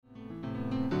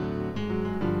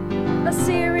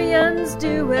Assyrians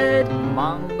do it.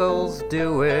 Mongols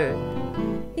do it.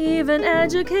 Even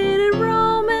educated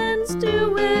Romans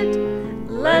do it.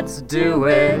 Let's do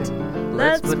it.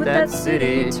 Let's put that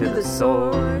city to the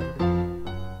sword.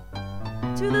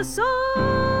 To the sword.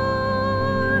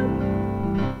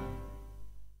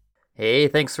 Hey,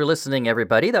 thanks for listening,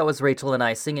 everybody. That was Rachel and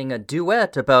I singing a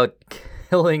duet about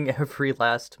killing every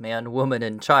last man, woman,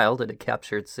 and child in a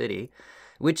captured city,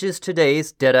 which is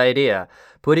today's dead idea,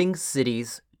 putting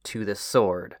cities to the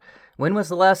sword. When was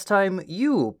the last time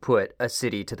you put a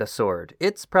city to the sword?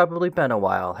 It's probably been a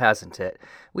while, hasn't it?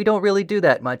 We don't really do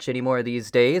that much anymore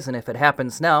these days, and if it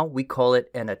happens now, we call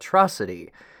it an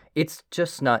atrocity. It's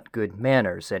just not good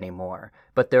manners anymore.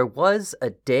 But there was a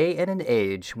day and an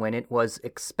age when it was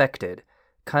expected,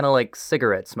 kind of like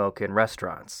cigarette smoke in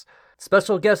restaurants.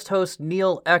 Special guest host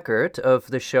Neil Eckert of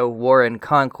the show War and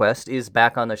Conquest is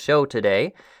back on the show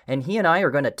today, and he and I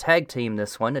are going to tag team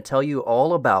this one to tell you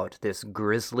all about this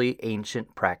grisly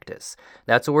ancient practice.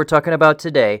 That's what we're talking about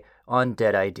today on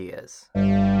Dead Ideas.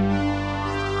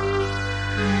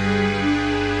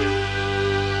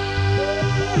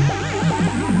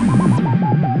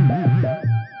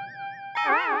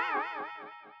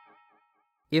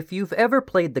 If you've ever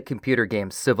played the computer game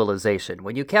Civilization,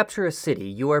 when you capture a city,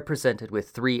 you are presented with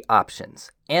three options.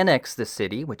 Annex the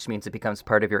city, which means it becomes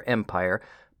part of your empire.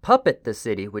 Puppet the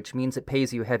city, which means it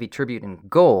pays you heavy tribute in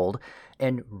gold.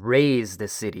 And raze the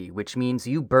city, which means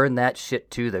you burn that shit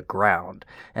to the ground.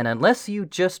 And unless you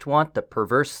just want the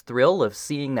perverse thrill of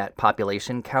seeing that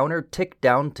population counter tick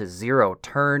down to zero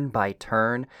turn by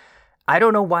turn, I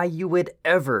don't know why you would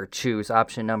ever choose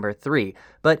option number 3,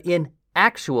 but in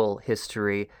actual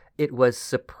history, it was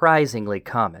surprisingly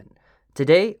common.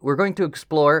 Today, we're going to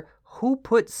explore who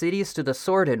put cities to the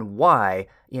sword and why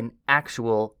in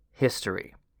actual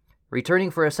history.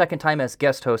 Returning for a second time as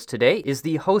guest host today is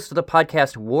the host of the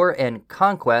podcast War and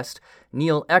Conquest,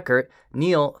 Neil Eckert.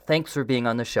 Neil, thanks for being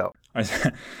on the show. I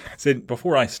said,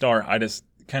 before I start, I just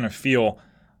kind of feel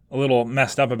a little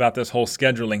messed up about this whole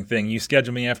scheduling thing. You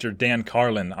schedule me after Dan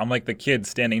Carlin. I'm like the kid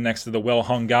standing next to the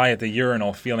well-hung guy at the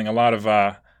urinal, feeling a lot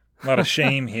of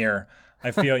shame here.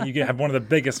 I feel you have one of the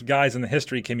biggest guys in the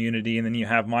history community, and then you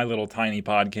have my little tiny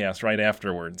podcast right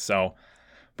afterwards. So,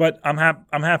 but I'm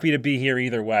happy to be here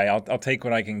either way. I'll take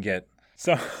what I can get.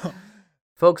 So.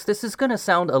 Folks, this is going to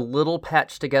sound a little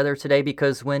patched together today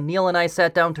because when Neil and I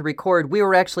sat down to record, we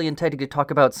were actually intending to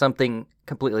talk about something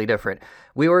completely different.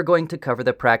 We were going to cover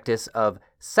the practice of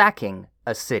sacking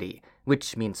a city,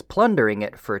 which means plundering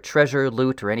it for treasure,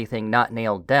 loot, or anything not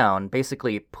nailed down,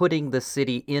 basically putting the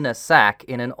city in a sack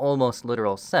in an almost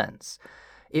literal sense.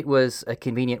 It was a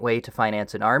convenient way to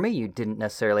finance an army. You didn't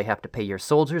necessarily have to pay your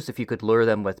soldiers if you could lure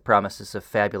them with promises of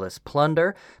fabulous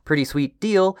plunder. Pretty sweet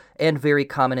deal, and very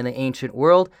common in the ancient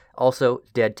world. Also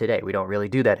dead today. We don't really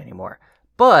do that anymore.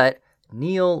 But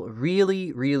Neil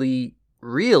really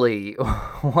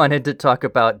wanted to talk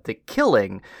about the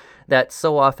killing that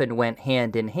so often went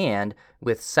hand in hand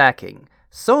with sacking.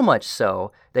 So much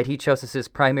so that he chose as his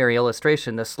primary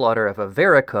illustration the slaughter of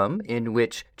Avaricum, in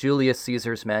which Julius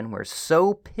Caesar's men were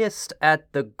so pissed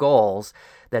at the Gauls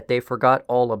that they forgot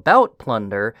all about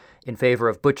plunder in favor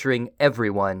of butchering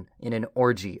everyone in an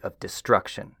orgy of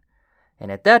destruction.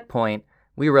 And at that point,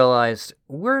 we realized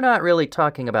we're not really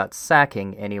talking about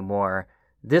sacking anymore.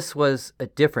 This was a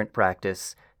different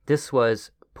practice. This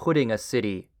was putting a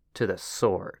city to the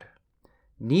sword.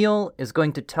 Neil is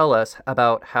going to tell us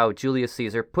about how Julius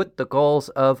Caesar put the Gauls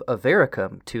of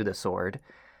Avaricum to the sword,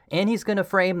 and he's going to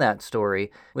frame that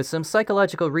story with some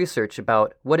psychological research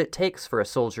about what it takes for a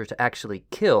soldier to actually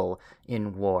kill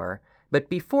in war. But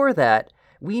before that,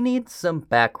 we need some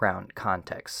background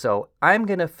context, so I'm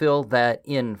going to fill that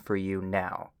in for you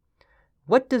now.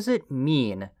 What does it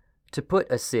mean to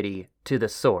put a city to the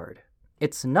sword?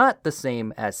 It's not the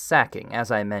same as sacking, as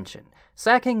I mentioned.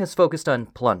 Sacking is focused on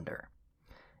plunder.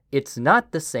 It's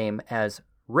not the same as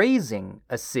razing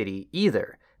a city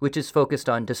either, which is focused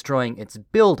on destroying its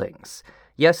buildings.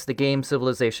 Yes, the game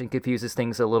Civilization confuses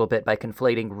things a little bit by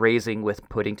conflating razing with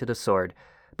putting to the sword,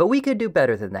 but we could do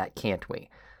better than that, can't we?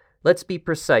 Let's be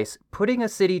precise. Putting a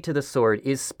city to the sword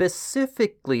is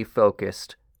specifically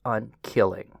focused on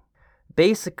killing.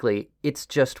 Basically, it's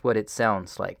just what it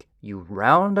sounds like. You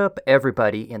round up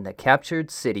everybody in the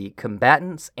captured city,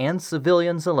 combatants and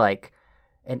civilians alike,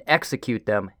 and execute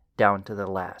them down to the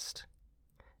last.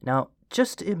 Now,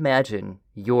 just imagine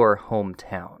your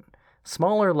hometown.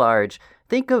 Small or large,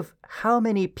 think of how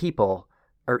many people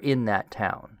are in that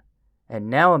town. And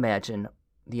now imagine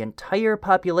the entire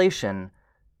population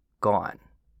gone,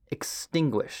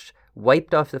 extinguished,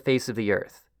 wiped off the face of the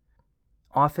earth.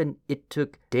 Often it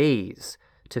took days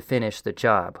to finish the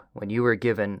job when you were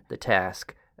given the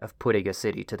task of putting a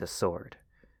city to the sword.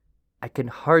 I can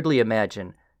hardly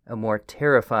imagine a more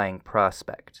terrifying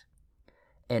prospect.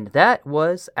 And that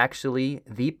was actually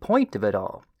the point of it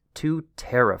all, to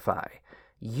terrify.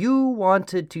 You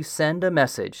wanted to send a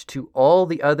message to all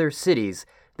the other cities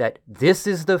that this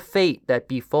is the fate that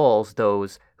befalls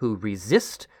those who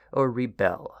resist or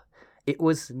rebel. It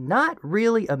was not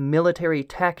really a military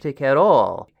tactic at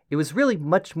all. It was really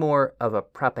much more of a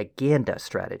propaganda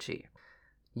strategy.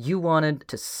 You wanted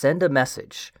to send a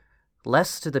message,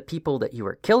 less to the people that you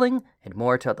were killing and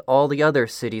more to all the other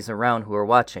cities around who were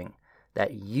watching,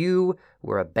 that you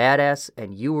were a badass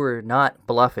and you were not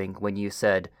bluffing when you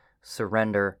said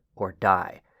surrender or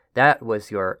die. That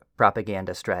was your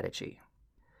propaganda strategy.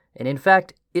 And in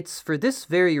fact, it's for this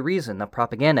very reason, the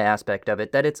propaganda aspect of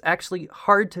it, that it's actually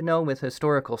hard to know with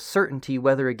historical certainty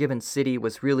whether a given city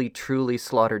was really truly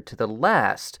slaughtered to the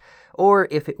last, or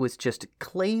if it was just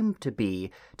claimed to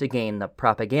be to gain the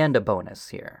propaganda bonus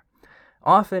here.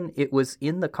 Often it was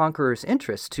in the conqueror's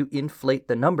interest to inflate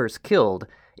the numbers killed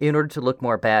in order to look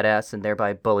more badass and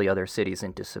thereby bully other cities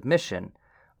into submission.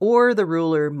 Or the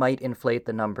ruler might inflate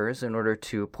the numbers in order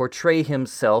to portray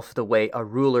himself the way a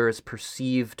ruler is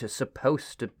perceived to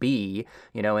supposed to be,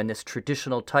 in this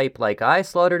traditional type like, I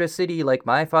slaughtered a city like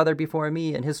my father before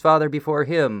me and his father before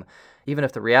him, even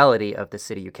if the reality of the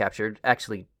city you captured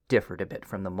actually differed a bit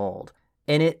from the mold.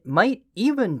 And it might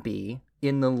even be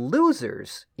in the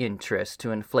loser's interest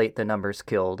to inflate the numbers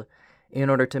killed in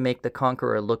order to make the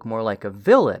conqueror look more like a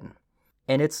villain.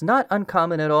 And it's not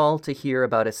uncommon at all to hear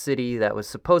about a city that was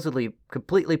supposedly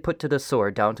completely put to the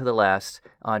sword down to the last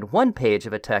on one page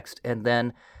of a text, and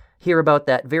then hear about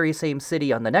that very same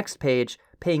city on the next page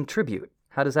paying tribute.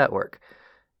 How does that work?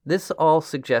 This all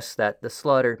suggests that the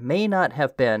slaughter may not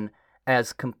have been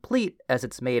as complete as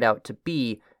it's made out to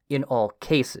be in all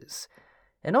cases.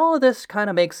 And all of this kind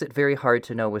of makes it very hard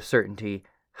to know with certainty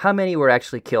how many were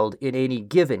actually killed in any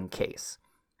given case.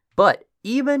 But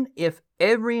even if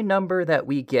every number that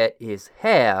we get is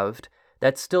halved,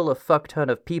 that's still a fuck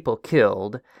ton of people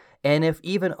killed, and if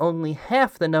even only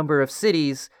half the number of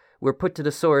cities were put to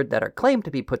the sword that are claimed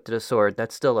to be put to the sword,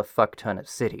 that's still a fuck ton of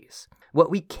cities. What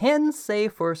we can say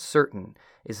for certain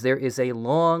is there is a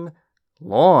long,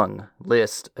 long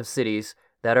list of cities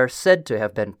that are said to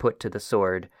have been put to the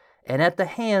sword, and at the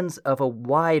hands of a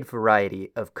wide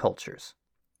variety of cultures.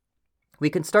 We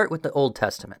can start with the Old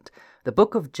Testament. The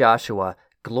book of Joshua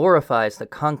glorifies the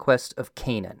conquest of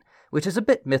Canaan, which is a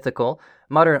bit mythical.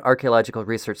 Modern archaeological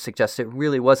research suggests it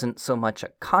really wasn't so much a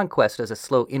conquest as a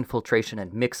slow infiltration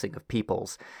and mixing of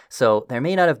peoples. So there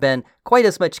may not have been quite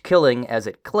as much killing as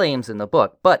it claims in the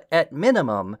book, but at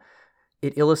minimum,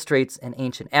 it illustrates an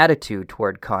ancient attitude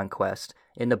toward conquest.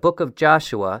 In the book of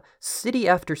Joshua, city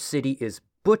after city is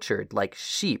butchered like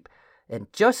sheep, and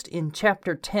just in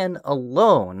chapter 10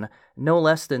 alone, no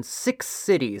less than 6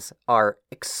 cities are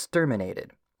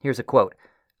exterminated. Here's a quote.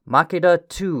 Makkedah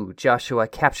too Joshua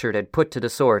captured and put to the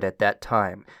sword at that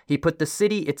time. He put the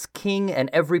city, its king, and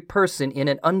every person in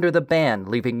it under the ban,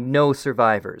 leaving no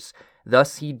survivors.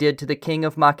 Thus he did to the king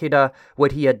of Makkedah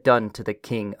what he had done to the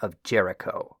king of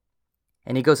Jericho.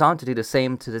 And he goes on to do the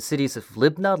same to the cities of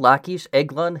Libnah, Lachish,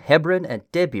 Eglon, Hebron, and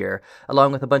Debir,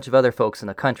 along with a bunch of other folks in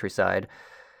the countryside.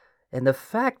 And the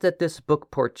fact that this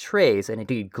book portrays, and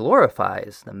indeed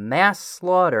glorifies, the mass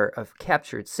slaughter of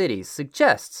captured cities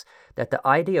suggests that the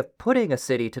idea of putting a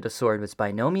city to the sword was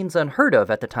by no means unheard of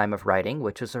at the time of writing,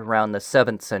 which was around the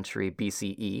 7th century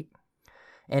BCE.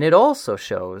 And it also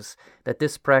shows that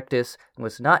this practice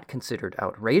was not considered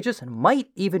outrageous and might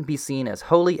even be seen as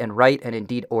holy and right and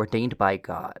indeed ordained by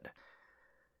God.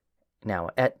 Now,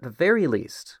 at the very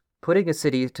least, putting a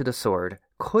city to the sword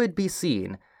could be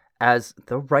seen as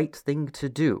the right thing to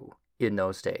do in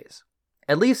those days.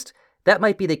 At least, that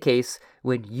might be the case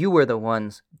when you were the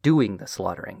ones doing the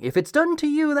slaughtering. If it's done to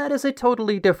you, that is a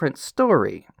totally different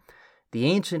story. The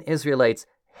ancient Israelites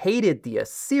hated the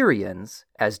Assyrians,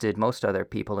 as did most other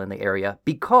people in the area,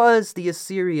 because the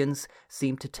Assyrians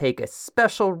seemed to take a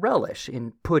special relish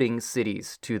in putting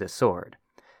cities to the sword.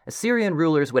 Assyrian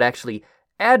rulers would actually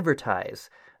advertise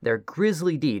their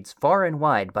grisly deeds far and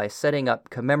wide by setting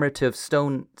up commemorative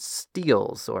stone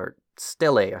steles, or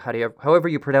stele, or however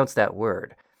you pronounce that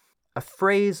word. A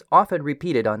phrase often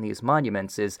repeated on these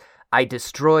monuments is, "I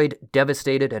destroyed,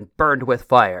 devastated, and burned with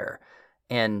fire."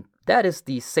 And That is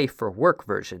the safe for work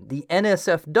version. The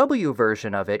NSFW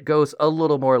version of it goes a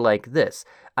little more like this.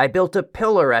 I built a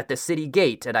pillar at the city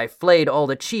gate, and I flayed all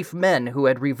the chief men who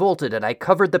had revolted, and I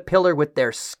covered the pillar with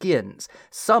their skins.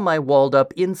 Some I walled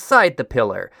up inside the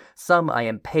pillar. Some I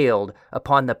impaled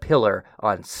upon the pillar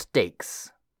on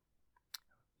stakes.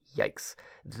 Yikes.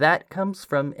 That comes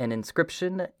from an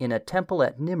inscription in a temple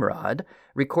at Nimrod,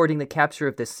 recording the capture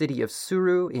of the city of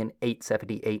Suru in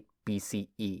 878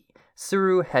 BCE.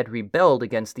 Suru had rebelled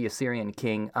against the Assyrian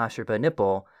king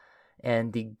Ashurbanipal,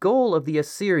 and the goal of the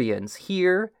Assyrians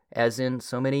here, as in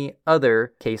so many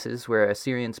other cases where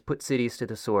Assyrians put cities to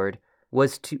the sword,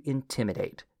 was to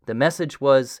intimidate. The message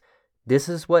was, this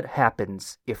is what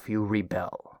happens if you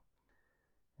rebel.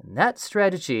 And that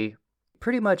strategy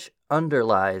pretty much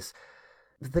underlies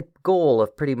the goal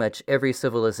of pretty much every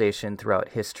civilization throughout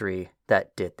history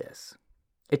that did this.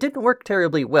 It didn't work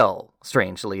terribly well,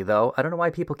 strangely, though. I don't know why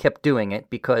people kept doing it,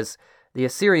 because the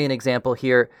Assyrian example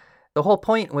here, the whole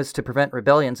point was to prevent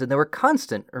rebellions, and there were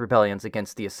constant rebellions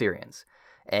against the Assyrians.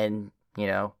 And,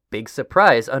 big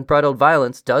surprise, unbridled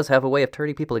violence does have a way of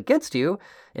turning people against you.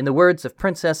 In the words of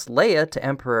Princess Leia to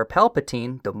Emperor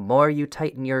Palpatine, the more you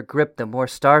tighten your grip, the more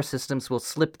star systems will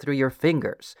slip through your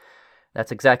fingers.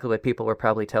 That's exactly what people were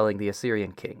probably telling the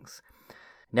Assyrian kings.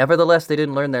 Nevertheless, they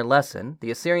didn't learn their lesson. The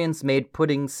Assyrians made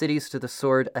putting cities to the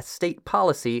sword a state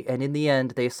policy, and in the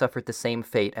end, they suffered the same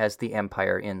fate as the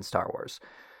Empire in Star Wars.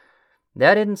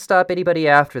 That didn't stop anybody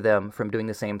after them from doing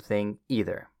the same thing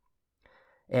either.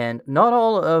 And not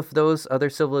all of those other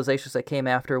civilizations that came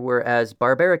after were as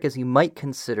barbaric as you might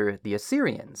consider the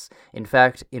Assyrians. In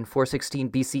fact, in 416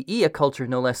 BCE, a culture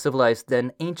no less civilized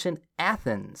than ancient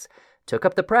Athens took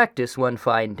up the practice one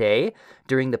fine day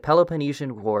during the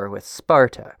Peloponnesian War with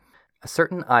Sparta. A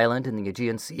certain island in the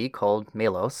Aegean Sea called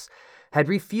Melos had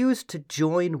refused to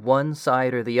join one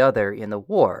side or the other in the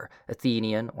war,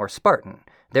 Athenian or Spartan.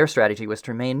 Their strategy was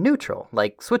to remain neutral,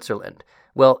 like Switzerland.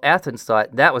 Well, Athens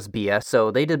thought that was BS,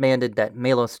 so they demanded that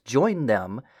Melos join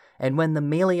them, and when the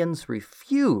Melians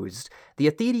refused, the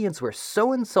Athenians were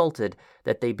so insulted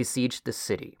that they besieged the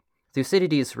city.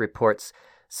 Thucydides reports,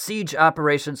 siege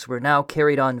operations were now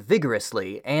carried on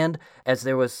vigorously, and, as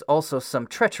there was also some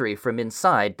treachery from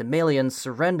inside, the Melians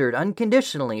surrendered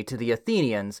unconditionally to the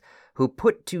Athenians, who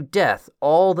put to death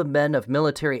all the men of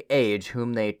military age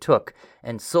whom they took,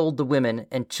 and sold the women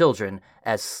and children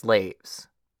as slaves.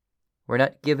 We're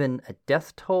not given a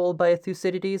death toll by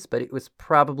Thucydides, but it was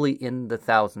probably in the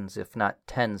thousands, if not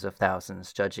tens of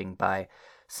thousands, judging by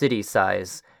city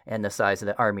size and the size of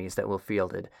the armies that were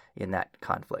fielded in that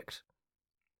conflict.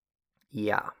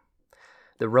 Yeah.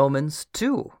 The Romans,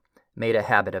 too, made a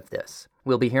habit of this.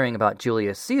 We'll be hearing about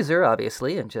Julius Caesar,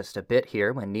 obviously, in just a bit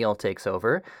here when Neil takes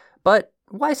over. But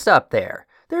why stop there?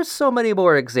 There's so many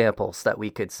more examples that we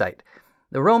could cite.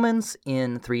 The Romans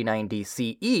in 390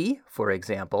 CE, for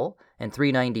example, and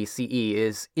 390 CE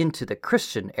is into the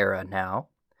Christian era now,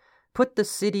 put the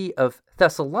city of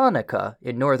Thessalonica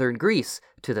in northern Greece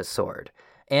to the sword.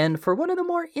 And for one of the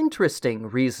more interesting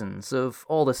reasons of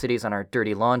all the cities on our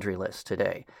dirty laundry list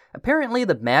today. Apparently,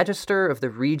 the magister of the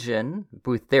region,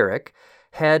 Boutheric,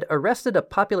 had arrested a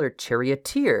popular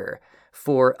charioteer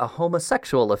for a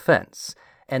homosexual offense.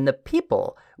 And the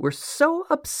people were so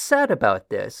upset about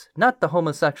this, not the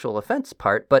homosexual offense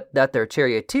part, but that their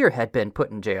charioteer had been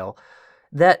put in jail,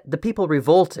 that the people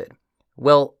revolted.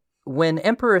 Well, when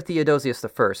Emperor Theodosius I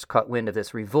caught wind of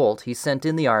this revolt, he sent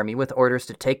in the army with orders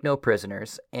to take no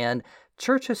prisoners, and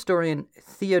church historian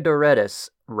Theodoretus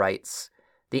writes,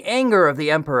 "The anger of the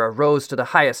emperor rose to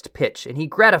the highest pitch, and he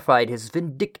gratified his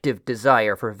vindictive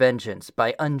desire for vengeance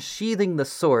by unsheathing the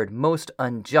sword most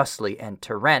unjustly and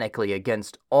tyrannically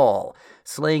against all,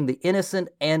 slaying the innocent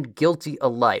and guilty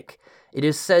alike. It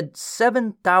is said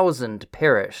 7,000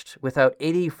 perished without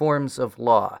any forms of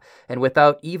law, and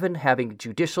without even having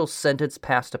judicial sentence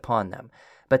passed upon them.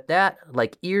 But that,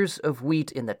 like ears of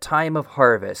wheat in the time of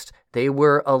harvest, they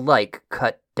were alike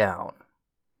cut down."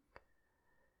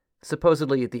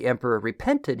 Supposedly, the emperor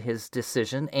repented his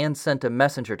decision and sent a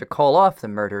messenger to call off the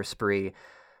murder spree,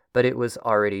 but it was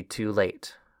already too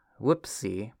late.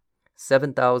 Whoopsie.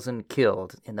 7,000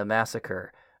 killed in the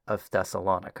massacre of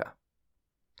Thessalonica.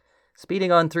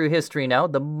 Speeding on through history now,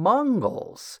 the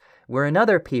Mongols were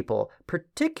another people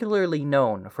particularly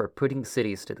known for putting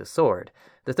cities to the sword.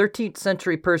 The 13th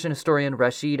century Persian historian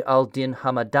Rashid al-Din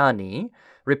Hamadani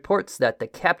reports that the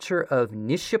capture of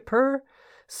Nishapur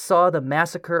saw the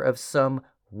massacre of some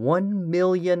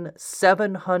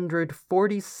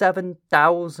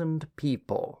 1,747,000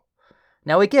 people.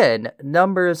 Now again,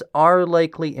 numbers are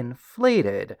likely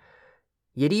inflated,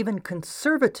 yet even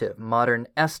conservative modern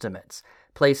estimates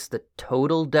placed the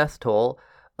total death toll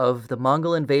of the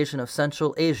Mongol invasion of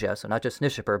Central Asia, so not just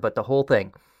Nishapur, but the whole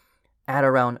thing, at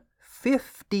around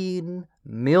 15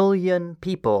 million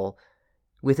people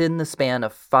within the span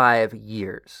of 5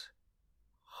 years.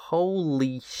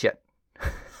 Holy shit.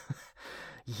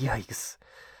 Yikes.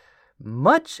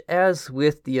 Much as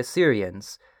with the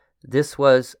Assyrians, this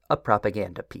was a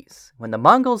propaganda piece. When the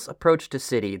Mongols approached a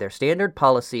city, their standard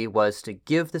policy was to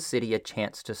give the city a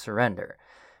chance to surrender,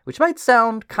 which might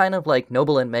sound kind of like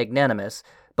noble and magnanimous,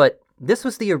 but this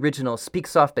was the original speak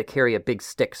soft but carry a big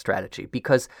stick strategy,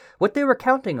 because what they were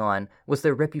counting on was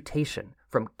their reputation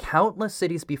from countless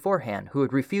cities beforehand who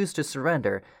had refused to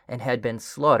surrender and had been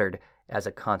slaughtered as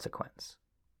a consequence.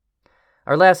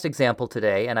 Our last example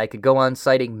today, and I could go on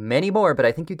citing many more, but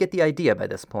I think you get the idea by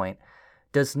this point,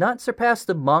 does not surpass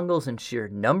the Mongols in sheer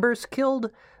numbers killed,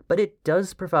 but it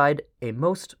does provide a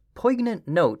most poignant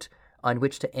note on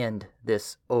which to end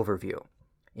this overview.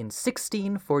 In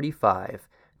 1645,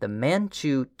 the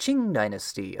Manchu Qing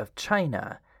dynasty of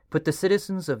China put the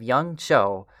citizens of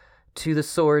Yangzhou to the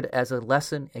sword as a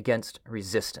lesson against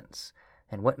resistance.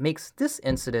 And what makes this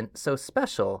incident so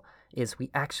special is we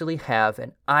actually have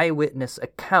an eyewitness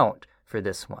account for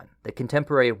this one. The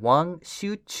contemporary Wang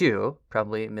Xiuqiu,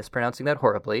 probably mispronouncing that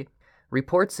horribly,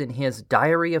 reports in his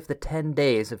Diary of the 10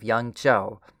 Days of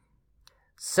Yangzhou,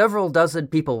 "Several dozen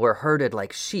people were herded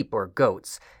like sheep or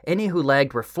goats. Any who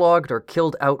lagged were flogged or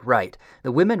killed outright.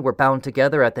 The women were bound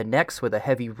together at the necks with a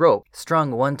heavy rope,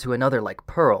 strung one to another like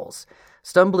pearls.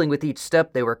 Stumbling with each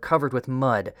step, they were covered with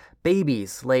mud.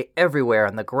 Babies lay everywhere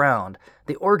on the ground.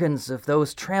 The organs of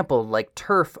those trampled like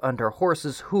turf under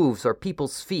horses' hooves or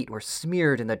people's feet were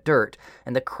smeared in the dirt,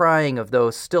 and the crying of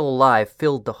those still alive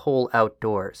filled the whole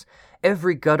outdoors.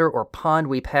 Every gutter or pond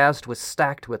we passed was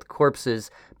stacked with corpses,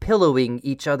 pillowing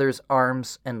each other's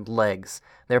arms and legs.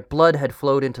 Their blood had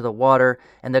flowed into the water,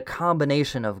 and the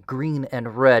combination of green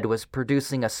and red was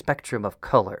producing a spectrum of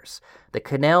colors. The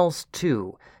canals,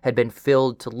 too, had been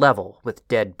filled to level with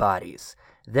dead bodies.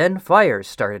 Then fires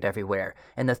started everywhere,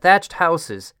 and the thatched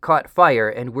houses caught fire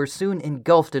and were soon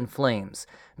engulfed in flames.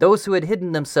 Those who had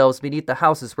hidden themselves beneath the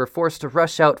houses were forced to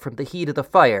rush out from the heat of the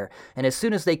fire, and as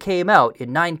soon as they came out,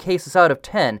 in 9 cases out of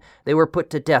 10, they were put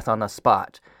to death on the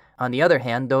spot. On the other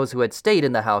hand, those who had stayed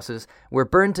in the houses were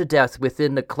burned to death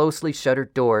within the closely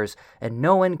shuttered doors, and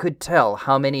no one could tell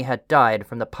how many had died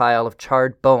from the pile of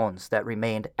charred bones that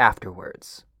remained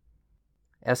afterwards."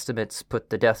 Estimates put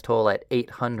the death toll at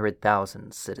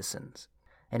 800,000 citizens,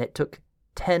 and it took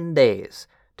 10 days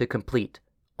to complete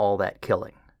all that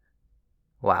killing.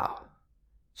 Wow.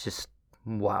 Just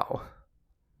wow.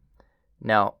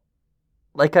 Now,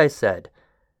 like I said,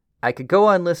 I could go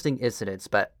on listing incidents,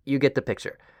 but you get the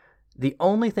picture. The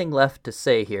only thing left to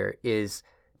say here is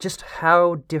just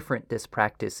how different this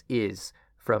practice is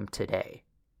from today.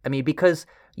 I mean, because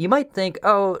you might think,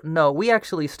 oh, no, we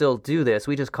actually still do this.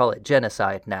 We just call it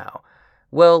genocide now.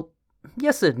 Well,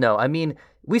 yes and no. I mean,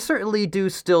 we certainly do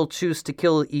still choose to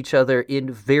kill each other in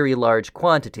very large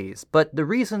quantities, but the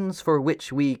reasons for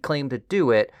which we claim to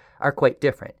do it are quite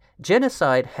different.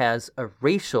 Genocide has a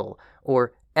racial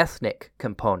or ethnic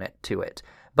component to it,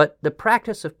 but the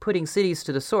practice of putting cities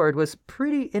to the sword was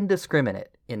pretty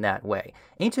indiscriminate in that way.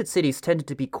 Ancient cities tended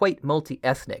to be quite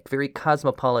multi-ethnic, very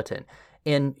cosmopolitan,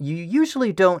 and you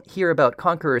usually don't hear about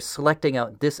conquerors selecting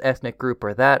out this ethnic group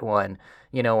or that one,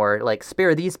 or like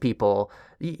spare these people.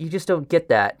 You just don't get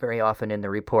that very often in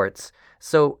the reports.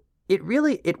 So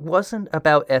it wasn't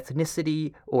about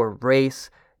ethnicity or race,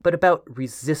 but about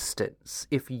resistance.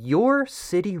 If your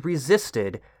city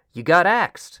resisted, you got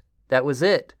axed. That was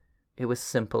it. It was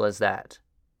simple as that.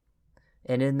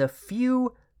 And in the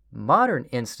few modern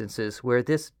instances where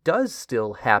this does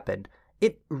still happen,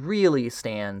 it really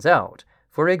stands out.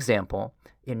 For example,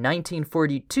 in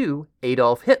 1942,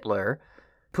 Adolf Hitler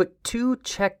put 2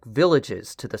 Czech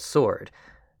villages to the sword,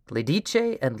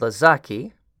 Lidice and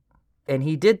Lazaki, and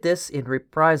he did this in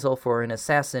reprisal for an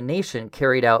assassination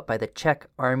carried out by the Czech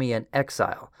army in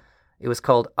exile. It was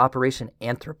called Operation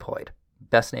Anthropoid.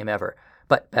 Best name ever.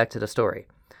 But back to the story.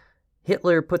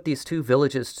 Hitler put these 2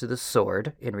 villages to the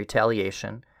sword in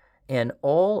retaliation, and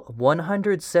all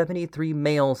 173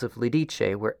 males of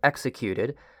Lidice were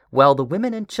executed, while the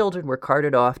women and children were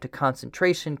carted off to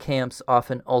concentration camps,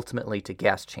 often ultimately to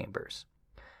gas chambers.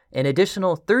 An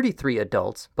additional 33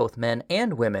 adults, both men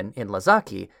and women, in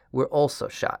Lazaki were also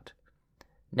shot.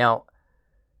 Now,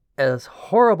 as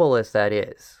horrible as that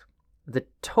is, the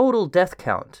total death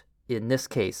count in this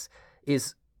case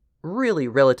is really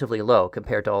relatively low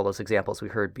compared to all those examples we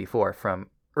heard before from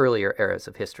earlier eras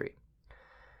of history.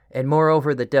 And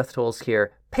moreover, the death tolls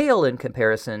here pale in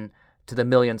comparison to the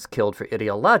millions killed for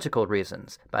ideological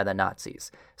reasons by the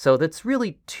Nazis. So that's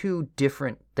really two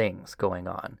different things going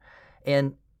on.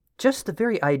 And just the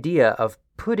very idea of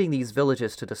putting these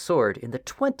villages to the sword in the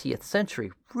 20th century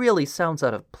really sounds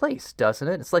out of place, doesn't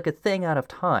it? It's like a thing out of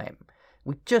time.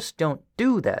 We just don't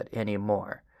do that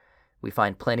anymore. We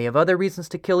find plenty of other reasons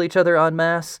to kill each other en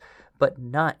masse, but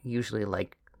not usually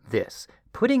like this.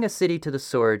 Putting a city to the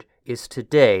sword is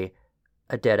today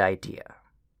a dead idea.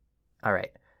 All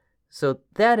right, so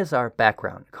that is our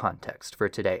background context for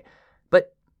today.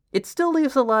 But it still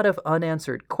leaves a lot of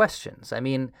unanswered questions. I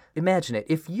mean, imagine it.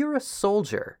 If you're a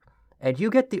soldier and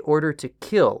you get the order to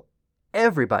kill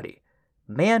everybody,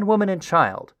 man, woman, and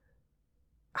child,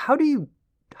 how do you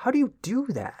do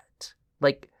that?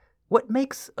 Like, what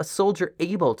makes a soldier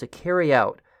able to carry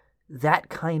out that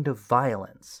kind of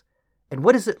violence? And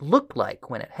what does it look like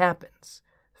when it happens?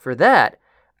 For that,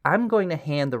 I'm going to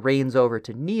hand the reins over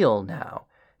to Neil now,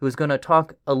 who is going to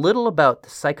talk a little about the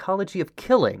psychology of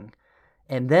killing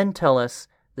and then tell us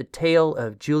the tale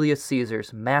of Julius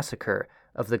Caesar's massacre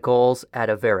of the Gauls at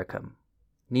Avaricum.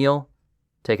 Neil,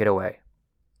 take it away.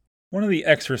 One of the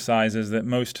exercises that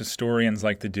most historians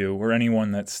like to do, or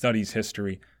anyone that studies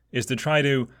history, is to try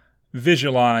to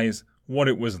visualize what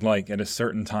it was like at a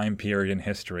certain time period in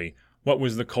history. What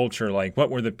was the culture like? What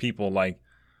were the people like?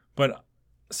 But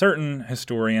certain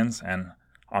historians, and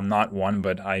I'm not one,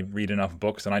 but I read enough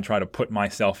books and I try to put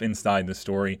myself inside the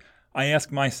story, I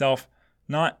ask myself,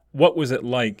 not what was it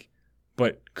like,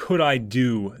 but could I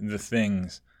do the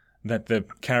things that the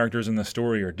characters in the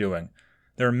story are doing?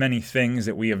 There are many things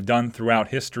that we have done throughout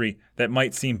history that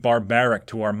might seem barbaric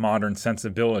to our modern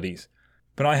sensibilities.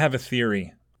 But I have a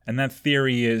theory, and that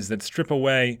theory is that strip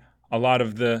away a lot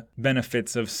of the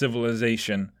benefits of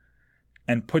civilization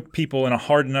and put people in a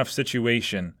hard enough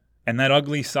situation, and that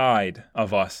ugly side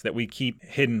of us that we keep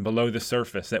hidden below the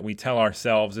surface, that we tell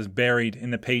ourselves is buried in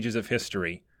the pages of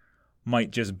history,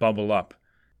 might just bubble up.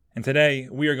 And today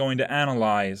we are going to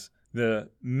analyze the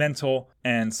mental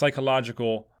and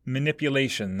psychological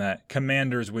manipulation that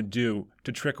commanders would do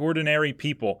to trick ordinary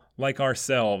people like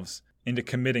ourselves into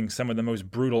committing some of the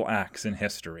most brutal acts in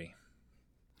history.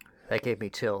 That gave me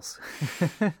chills.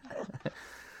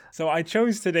 So I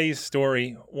chose today's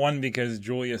story, one, because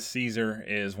Julius Caesar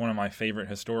is one of my favorite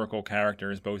historical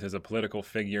characters, both as a political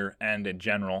figure and a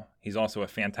general. He's also a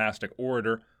fantastic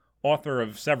orator, author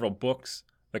of several books.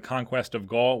 The Conquest of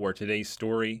Gaul, where today's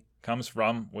story comes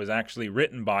from, was actually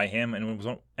written by him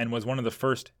and was one of the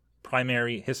first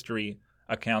primary history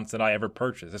accounts that I ever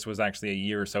purchased. This was actually a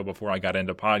year or so before I got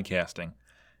into podcasting.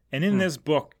 And in this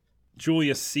book,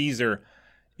 Julius Caesar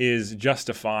is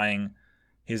justifying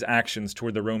his actions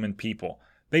toward the Roman people.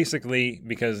 Basically,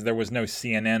 because there was no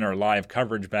CNN or live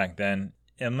coverage back then,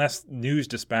 unless news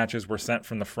dispatches were sent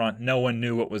from the front, no one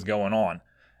knew what was going on.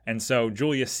 And so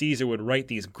Julius Caesar would write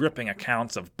these gripping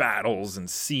accounts of battles and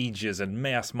sieges and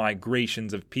mass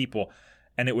migrations of people,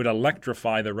 and it would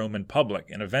electrify the Roman public.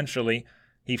 And eventually,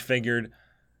 he figured,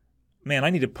 man, I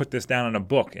need to put this down in a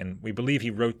book. And we believe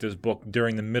he wrote this book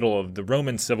during the middle of the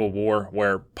Roman Civil War,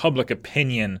 where public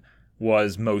opinion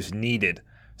was most needed.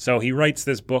 So he writes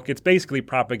this book. It's basically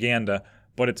propaganda,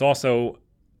 but it's also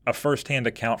a first-hand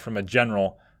account from a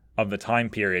general of the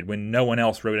time period when no one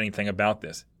else wrote anything about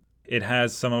this. It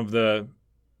has some of the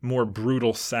more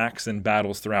brutal Saxon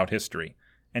battles throughout history.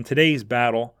 And today's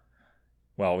battle,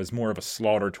 well, is more of a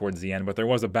slaughter towards the end, but there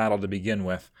was a battle to begin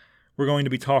with. We're going to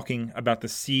be talking about the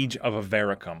Siege of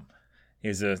Avaricum. It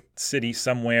is a city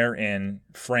somewhere in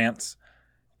France,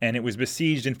 and it was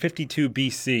besieged in 52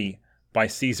 BC by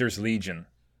Caesar's legion.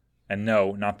 And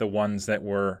no, not the ones that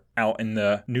were out in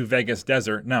the New Vegas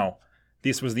desert. No,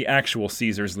 this was the actual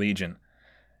Caesar's legion.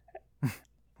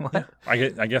 What?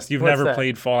 I guess you've What's never that?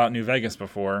 played Fallout New Vegas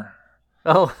before.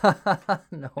 Oh,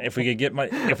 no. If we had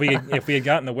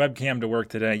gotten the webcam to work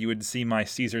today, you would see my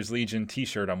Caesar's Legion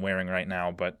T-shirt I'm wearing right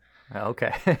now. But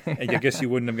Okay. I guess you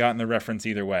wouldn't have gotten the reference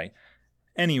either way.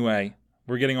 Anyway,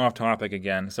 we're getting off topic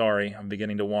again. Sorry, I'm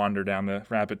beginning to wander down the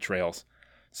rabbit trails.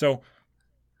 So,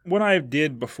 what I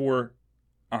did before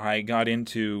I got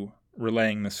into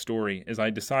relaying the story is I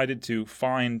decided to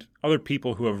find other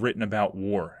people who have written about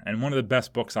war. And one of the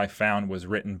best books I found was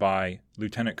written by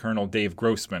Lieutenant Colonel Dave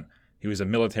Grossman. He was a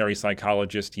military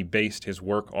psychologist. He based his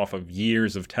work off of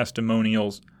years of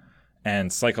testimonials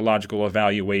and psychological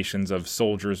evaluations of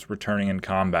soldiers returning in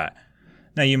combat.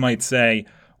 Now you might say,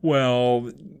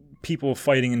 well, people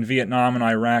fighting in Vietnam and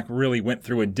Iraq really went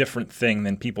through a different thing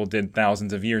than people did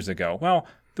thousands of years ago. Well,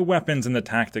 the weapons and the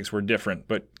tactics were different,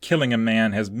 but killing a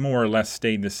man has more or less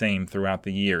stayed the same throughout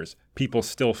the years. People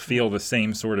still feel the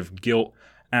same sort of guilt,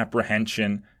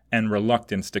 apprehension, and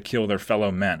reluctance to kill their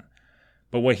fellow men.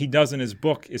 But what he does in his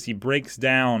book is he breaks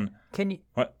down...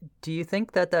 Do you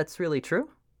think that that's really true?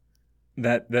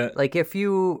 That Like, if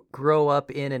you grow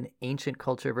up in an ancient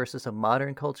culture versus a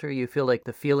modern culture, you feel like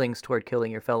the feelings toward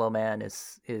killing your fellow man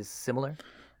is similar?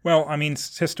 Well, I mean,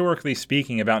 historically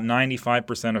speaking, about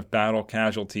 95% of battle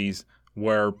casualties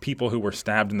were people who were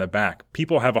stabbed in the back.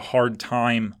 People have a hard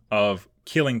time of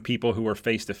killing people who are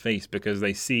face-to-face because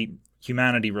they see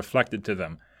humanity reflected to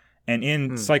them. And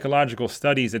in psychological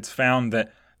studies, it's found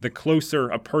that the closer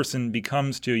a person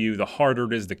becomes to you, the harder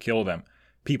it is to kill them.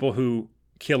 People who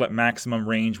kill at maximum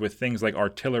range with things like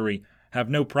artillery have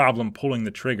no problem pulling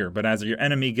the trigger. But as your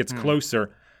enemy gets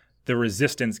closer, the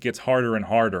resistance gets harder and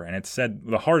harder. And it's said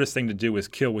the hardest thing to do is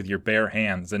kill with your bare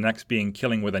hands, the next being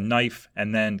killing with a knife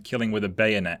and then killing with a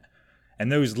bayonet.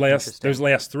 And those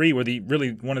last three were really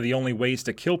one of the only ways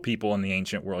to kill people in the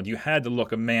ancient world. You had to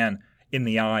look a man in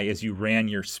the eye as you ran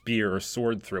your spear or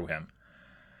sword through him.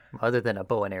 Other than a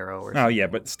bow and arrow or something. Oh, yeah,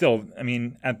 but still, I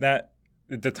mean, at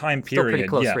the time Still period, pretty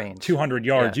close range. 200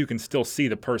 yards, you can still see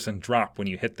the person drop when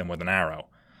you hit them with an arrow.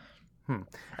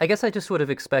 I guess I just would have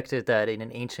expected that in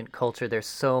an ancient culture there's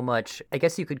so much, I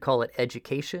guess you could call it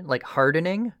education, like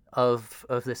hardening of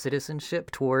the citizenship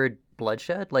toward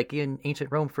bloodshed. Like in ancient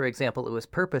Rome, for example, it was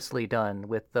purposely done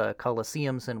with the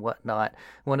Colosseums and whatnot.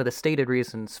 One of the stated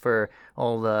reasons for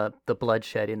all the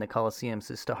bloodshed in the Colosseums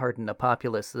is to harden the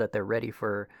populace so that they're ready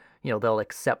for, they'll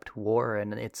accept war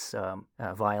and its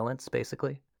violence,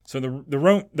 basically. So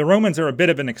the Romans are a bit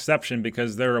of an exception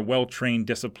because they're a well-trained,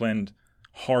 disciplined,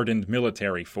 hardened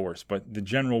military force, but the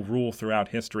general rule throughout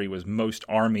history was most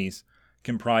armies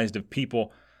comprised of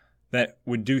people that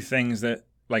would do things that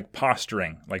like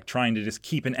posturing, like trying to just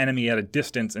keep an enemy at a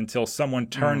distance until someone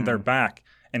turned their back.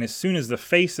 And as soon as the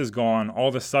face is gone, all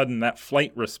of a sudden that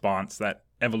flight response, that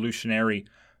evolutionary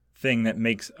thing that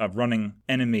makes a running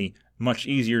enemy much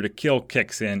easier to kill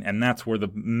kicks in, and that's where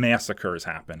the massacres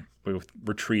happen with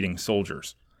retreating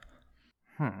soldiers.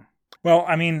 Well,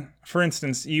 I mean, for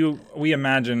instance, we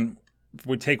imagine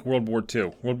we take World War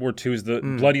II. World War II is the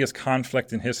bloodiest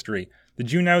conflict in history.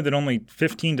 Did you know that only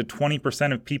 15 to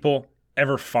 20% of people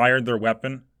ever fired their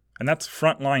weapon? And that's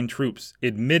frontline troops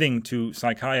admitting to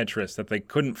psychiatrists that they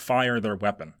couldn't fire their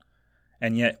weapon.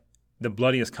 And yet, the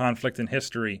bloodiest conflict in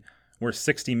history, where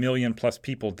 60 million plus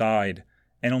people died,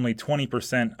 and only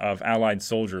 20% of Allied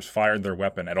soldiers fired their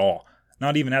weapon at all.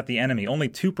 Not even at the enemy. Only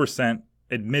 2%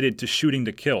 admitted to shooting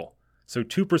to kill. So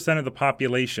 2% of the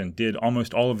population did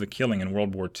almost all of the killing in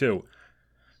World War II.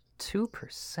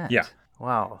 2%? Yeah.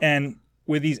 Wow. And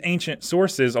with these ancient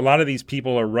sources, a lot of these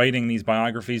people are writing these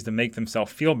biographies to make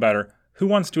themselves feel better. Who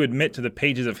wants to admit to the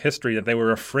pages of history that they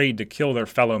were afraid to kill their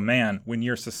fellow man when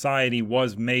your society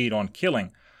was made on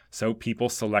killing? So people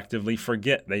selectively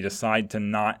forget. They decide to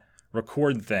not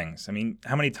record things. I mean,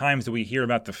 how many times do we hear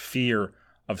about the fear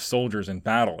of soldiers in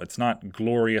battle? It's not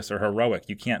glorious or heroic.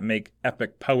 You can't make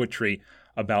epic poetry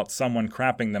about someone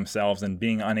crapping themselves and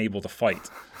being unable to fight.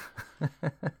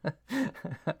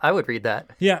 I would read that.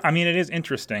 Yeah, I mean, it is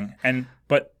interesting.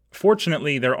 But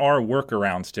fortunately, there are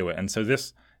workarounds to it. And so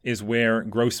this is where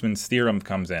Grossman's theorem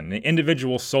comes in. The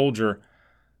individual soldier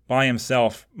by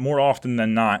himself, more often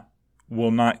than not,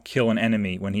 will not kill an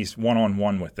enemy when he's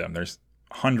one-on-one with them. There's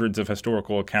hundreds of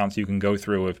historical accounts you can go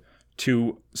through of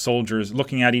two soldiers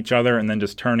looking at each other and then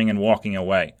just turning and walking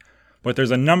away. But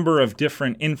there's a number of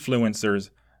different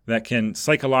influencers that can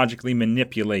psychologically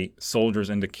manipulate soldiers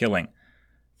into killing.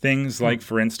 Things like,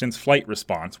 for instance, flight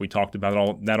response. We talked about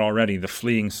all that already. The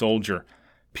fleeing soldier.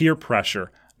 Peer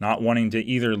pressure. Not wanting to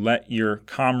either let your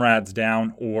comrades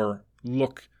down or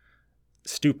look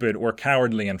stupid or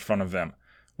cowardly in front of them,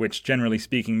 which generally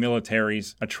speaking,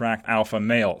 militaries attract alpha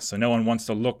males. So no one wants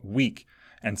to look weak.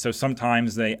 And so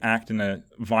sometimes they act in a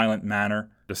violent manner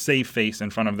to save face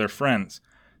in front of their friends.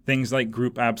 Things like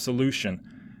group absolution.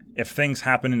 If things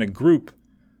happen in a group,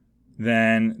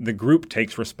 then the group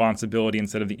takes responsibility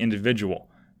instead of the individual.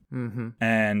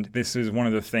 And this is one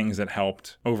of the things that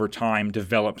helped over time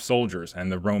develop soldiers. And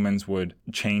the Romans would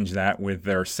change that with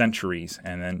their centuries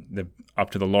and then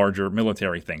up to the larger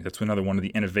military things. That's another one of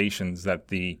the innovations that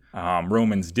the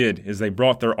Romans did, is they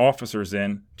brought their officers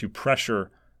in to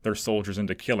pressure their soldiers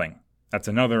into killing. That's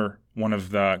another one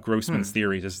of the Grossman's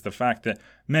theories, is the fact that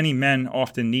many men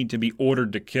often need to be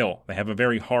ordered to kill. They have a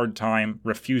very hard time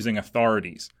refusing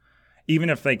authorities. Even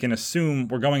if they can assume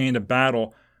we're going into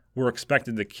battle, we're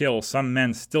expected to kill, some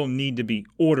men still need to be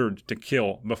ordered to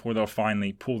kill before they'll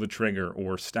finally pull the trigger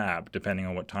or stab, depending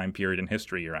on what time period in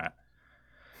history you're at.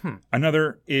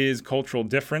 Another is cultural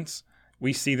difference.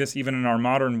 We see this even in our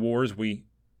modern wars.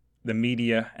 The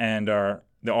media and our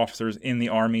the officers in the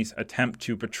armies attempt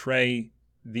to portray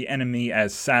the enemy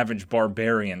as savage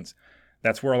barbarians.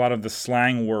 That's where a lot of the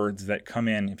slang words that come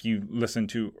in, if you listen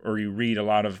to or you read a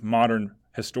lot of modern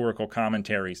historical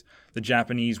commentaries, the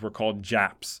Japanese were called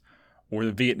Japs, or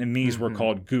the Vietnamese were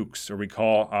called Gooks, or we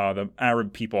call the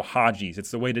Arab people Hajis.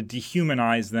 It's the way to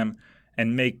dehumanize them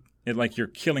and make it like you're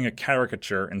killing a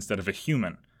caricature instead of a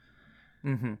human.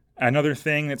 Another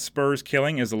thing that spurs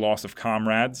killing is the loss of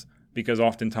comrades, because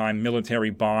oftentimes military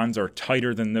bonds are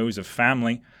tighter than those of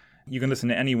family. You can listen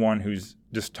to anyone who's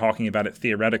just talking about it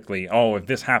theoretically. Oh, if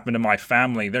this happened to my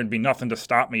family, there'd be nothing to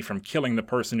stop me from killing the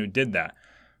person who did that.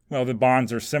 Well, the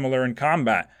bonds are similar in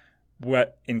combat.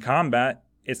 In combat,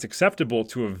 it's acceptable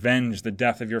to avenge the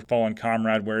death of your fallen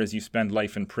comrade, whereas you spend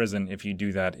life in prison if you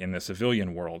do that in the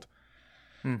civilian world.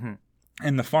 And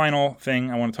the final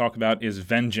thing I want to talk about is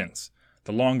vengeance.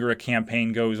 The longer a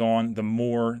campaign goes on, the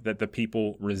more that the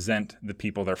people resent the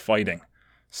people they're fighting.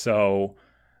 So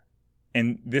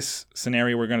in this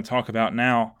scenario we're going to talk about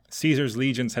now, Caesar's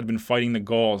legions had been fighting the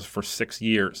Gauls for 6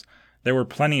 years. There were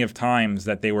plenty of times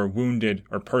that they were wounded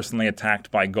or personally attacked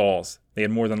by Gauls. They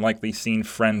had more than likely seen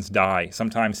friends die.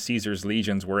 Sometimes Caesar's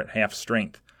legions were at half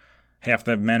strength. Half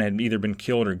the men had either been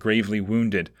killed or gravely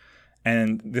wounded.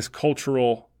 And this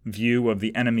cultural view of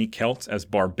the enemy Celts as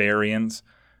barbarians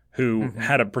who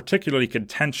had a particularly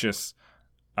contentious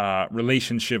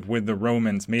relationship with the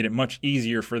Romans made it much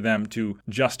easier for them to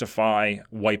justify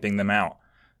wiping them out.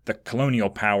 The colonial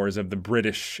powers of the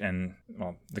British and,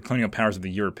 the colonial powers of the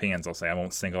Europeans, I'll say. I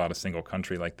won't single out a single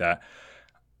country like that.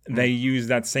 They use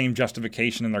that same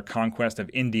justification in their conquest of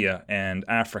India and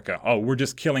Africa. Oh, we're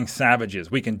just killing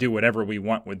savages. We can do whatever we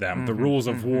want with them. The rules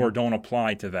of war don't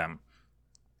apply to them.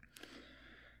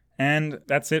 And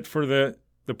that's it for the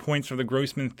points for the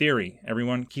Grossman theory.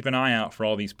 Everyone keep an eye out for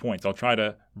all these points. I'll try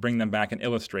to bring them back and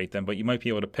illustrate them, but you might be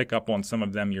able to pick up on some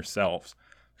of them yourselves,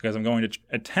 because I'm going to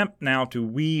attempt now to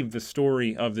weave the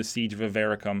story of the Siege of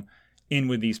Avaricum in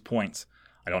with these points.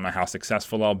 I don't know how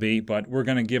successful I'll be, but we're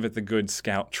going to give it the good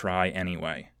scout try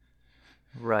anyway.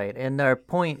 Right, and our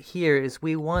point here is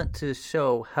we want to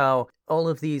show how all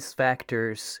of these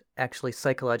factors actually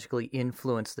psychologically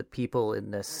influence the people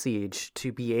in this siege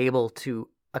to be able to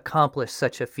accomplish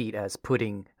such a feat as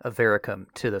putting Avaricum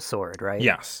to the sword, right?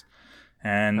 Yes.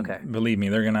 And believe me,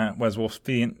 they're going to, as we'll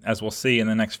see in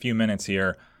the next few minutes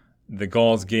here, the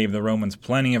Gauls gave the Romans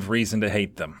plenty of reason to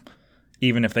hate them,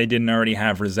 even if they didn't already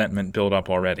have resentment built up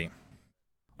already.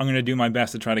 I'm going to do my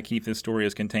best to try to keep this story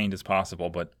as contained as possible,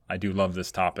 but I do love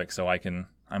this topic, so I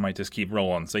might just keep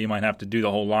rolling. So you might have to do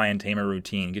the whole lion tamer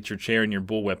routine. Get your chair and your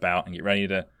bullwhip out and get ready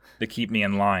to keep me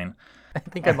in line. I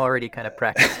think I'm already kind of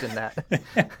practiced in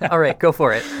that. All right, go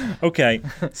for it. Okay,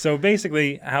 so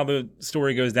basically how the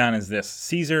story goes down is this.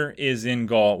 Caesar is in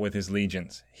Gaul with his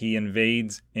legions. He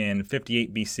invades in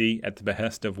 58 BC at the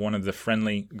behest of one of the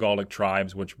friendly Gallic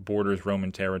tribes which borders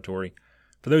Roman territory.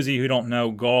 For those of you who don't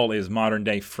know, Gaul is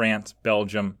modern-day France,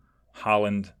 Belgium,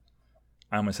 Holland.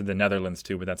 I almost said the Netherlands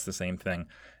too, but that's the same thing.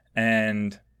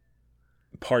 And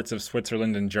parts of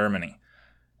Switzerland and Germany.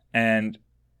 And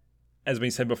as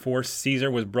we said before, Caesar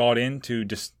was brought in to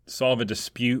solve a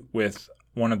dispute with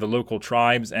one of the local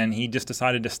tribes, and he just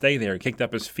decided to stay there. He kicked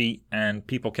up his feet, and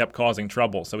people kept causing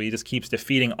trouble. So he just keeps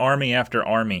defeating army after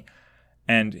army.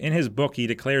 And in his book, he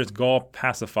declares Gaul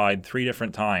pacified 3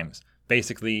 different times,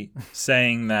 basically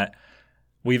saying that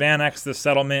we've annexed the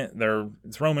settlement,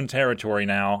 it's Roman territory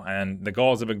now, and the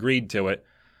Gauls have agreed to it.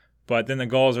 But then the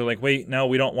Gauls are like, wait, no,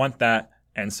 we don't want that.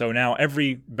 And so now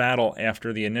every battle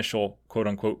after the initial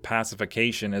quote-unquote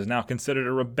pacification is now considered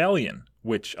a rebellion,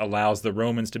 which allows the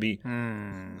Romans to be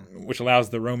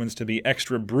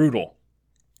extra brutal.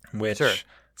 So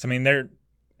I mean, they're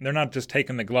not just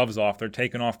taking the gloves off; they're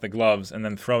taking off the gloves and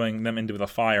then throwing them into the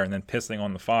fire and then pissing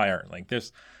on the fire. Like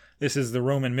this is the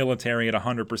Roman military at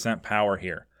 100% power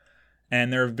here.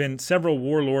 And there have been several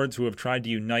warlords who have tried to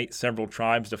unite several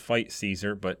tribes to fight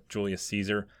Caesar, but Julius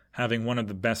Caesar, having one of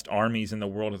the best armies in the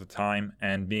world at the time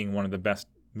and being one of the best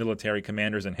military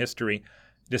commanders in history,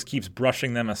 just keeps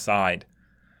brushing them aside.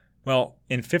 Well,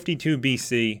 in 52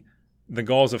 BC, the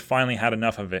Gauls have finally had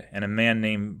enough of it, and a man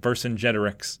named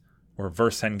Vercingetorix, or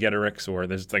Vercingetorix, or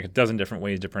there's like a dozen different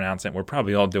ways to pronounce it. We're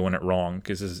probably all doing it wrong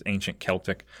because this is ancient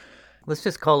Celtic. Let's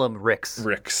just call him Rix.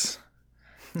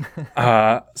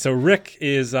 So Rick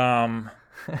is...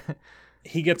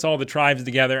 he gets all the tribes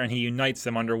together and he unites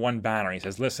them under one banner. He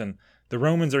says, listen, the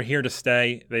Romans are here to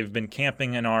stay. They've been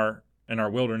camping in our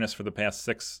wilderness for the past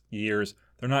 6 years.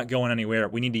 They're not going anywhere.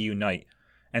 We need to unite.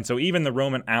 And so even the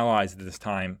Roman allies at this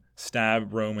time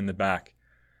stab Rome in the back.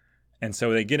 And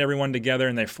so they get everyone together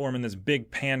and they form in this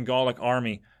big pan-Gallic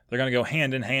army. They're going to go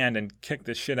hand in hand and kick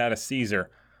the shit out of Caesar.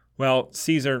 Well,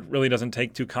 Caesar really doesn't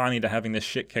take too kindly to having this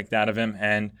shit kicked out of him,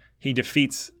 and he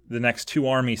defeats the next 2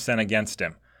 armies sent against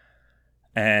him.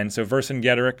 And so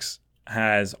Vercingetorix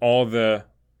has all the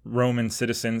Roman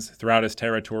citizens throughout his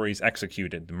territories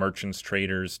executed. The merchants,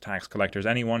 traders, tax collectors,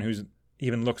 anyone who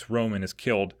even looks Roman is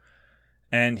killed.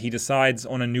 And he decides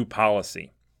on a new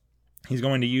policy. He's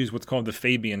going to use what's called the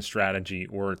Fabian strategy,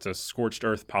 or it's a scorched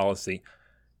earth policy.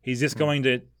 He's just going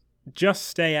to just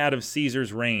stay out of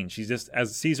Caesar's range.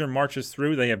 As Caesar marches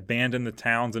through, they abandon the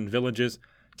towns and villages,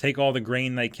 take all the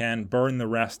grain they can, burn the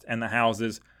rest and the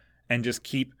houses, and just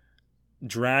keep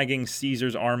dragging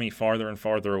Caesar's army farther and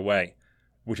farther away,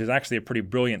 which is actually a pretty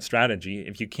brilliant strategy.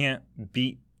 If you can't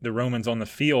beat the Romans on the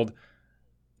field,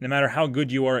 no matter how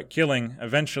good you are at killing,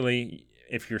 eventually,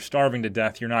 if you're starving to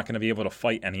death, you're not going to be able to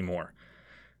fight anymore.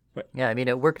 Yeah, I mean,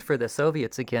 it worked for the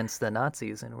Soviets against the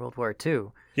Nazis in World War II.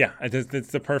 Yeah,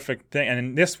 it's the perfect thing.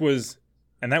 And that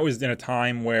was in a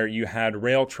time where you had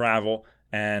rail travel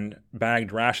and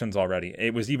bagged rations already.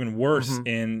 It was even worse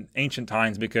in ancient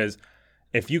times, because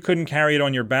if you couldn't carry it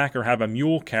on your back or have a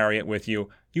mule carry it with you,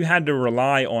 you had to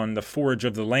rely on the forage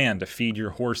of the land to feed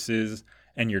your horses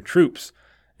and your troops.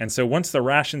 And so once the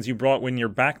rations you brought in your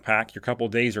backpack, your couple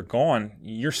days are gone,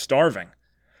 you're starving.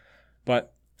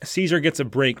 But Caesar gets a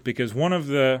break because one of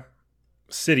the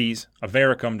cities,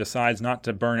 Avaricum, decides not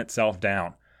to burn itself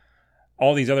down.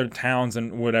 All these other towns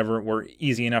and whatever were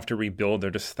easy enough to rebuild. They're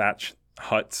just thatched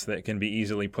huts that can be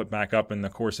easily put back up in the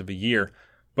course of a year.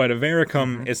 But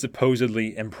Avaricum is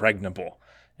supposedly impregnable.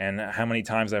 And how many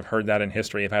times I've heard that in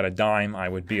history. If I had a dime, I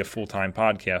would be a full-time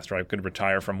podcaster. I could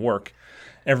retire from work.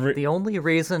 The only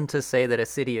reason to say that a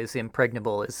city is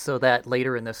impregnable is so that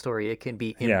later in the story it can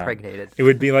be impregnated. It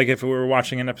would be like if we were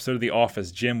watching an episode of The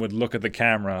Office, Jim would look at the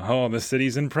camera, "Oh, the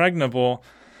city's impregnable."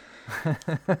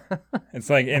 It's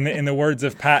like, in the words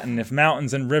of Patton, if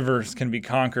mountains and rivers can be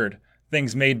conquered,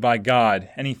 things made by God,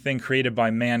 anything created by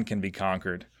man can be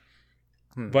conquered.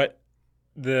 But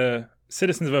the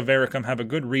citizens of Avaricum have a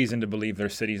good reason to believe their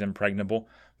city's impregnable,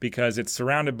 because it's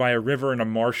surrounded by a river and a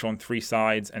marsh on 3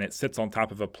 sides, and it sits on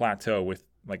top of a plateau with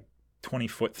like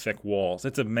 20-foot thick walls.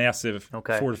 It's a massive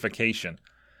fortification.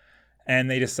 And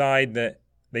they decide that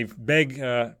they beg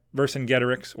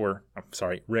Vercingetorix,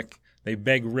 Rick. They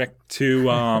beg Rick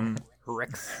to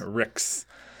Rix.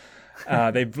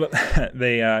 They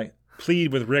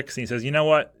plead with Rix, and he says, "You know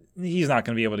what? He's not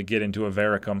going to be able to get into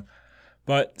Avaricum."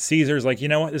 But Caesar's like, "You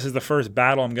know what? This is the first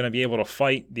battle I'm going to be able to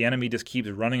fight. The enemy just keeps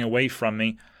running away from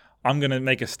me. I'm going to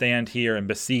make a stand here and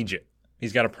besiege it."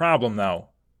 He's got a problem, though.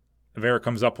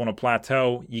 Avaricum's up on a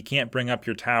plateau. You can't bring up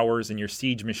your towers and your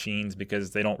siege machines because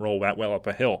they don't roll that well up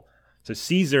a hill. So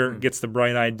Caesar gets the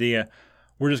bright idea,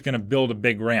 we're just going to build a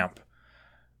big ramp.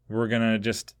 We're going to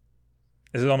this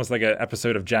is almost like an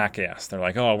episode of Jackass. They're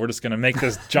like, "Oh, we're just going to make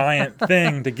this giant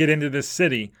thing to get into this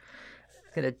city.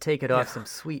 Gonna take it off some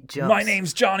sweet jumps. My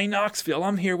name's Johnny Knoxville.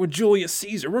 I'm here with Julius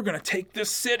Caesar. We're going to take this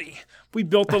city. We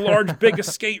built the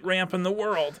biggest skate ramp in the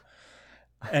world."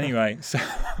 Anyway,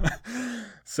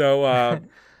 so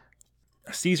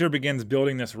Caesar begins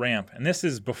building this ramp, and these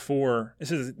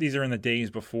are in the days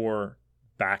before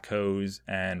backhoes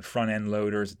and front-end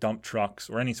loaders, dump trucks,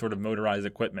 or any sort of motorized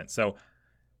equipment. So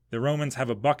the Romans have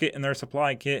a bucket in their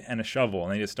supply kit and a shovel,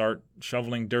 and they just start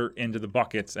shoveling dirt into the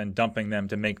buckets and dumping them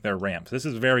to make their ramps. This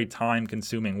is very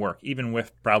time-consuming work. Even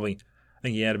with probably, I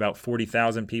think he had about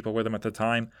 40,000 people with him at the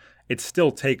time, it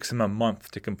still takes him a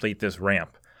month to complete this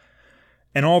ramp.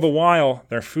 And all the while,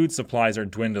 their food supplies are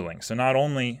dwindling. So not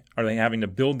only are they having to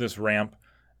build this ramp,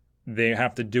 they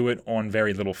have to do it on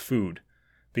very little food,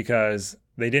 because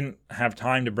they didn't have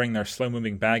time to bring their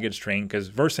slow-moving baggage train, because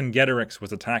Vercingetorix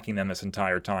was attacking them this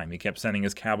entire time. He kept sending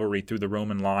his cavalry through the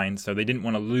Roman lines, so they didn't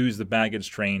want to lose the baggage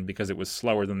train because it was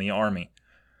slower than the army.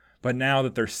 But now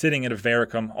that they're sitting at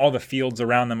Avaricum, all the fields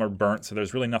around them are burnt, so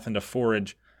there's really nothing to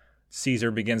forage. Caesar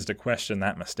begins to question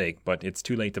that mistake, but it's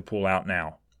too late to pull out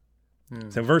now.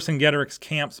 So Vercingetorix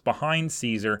camps behind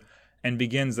Caesar and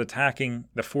begins attacking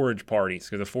the forage parties,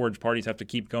 because the forage parties have to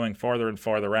keep going farther and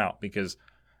farther out, because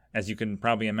as you can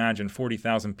probably imagine,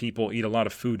 40,000 people eat a lot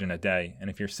of food in a day. And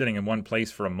if you're sitting in one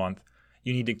place for a month,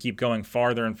 you need to keep going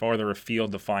farther and farther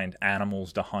afield to find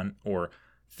animals to hunt or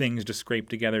things to scrape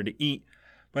together to eat.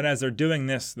 But as they're doing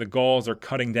this, the Gauls are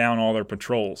cutting down all their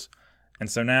patrols. And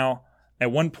so now,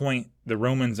 at one point, the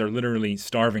Romans are literally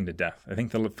starving to death. I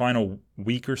think the final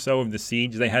week or so of the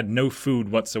siege, they had no food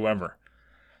whatsoever.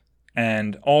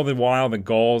 And all the while, the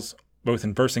Gauls, both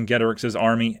in Vercingetorix's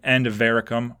army and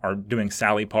Avaricum, are doing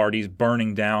sally parties,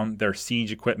 burning down their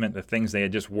siege equipment, the things they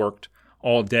had just worked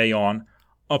all day on,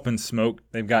 up in smoke.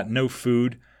 They've got no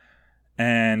food.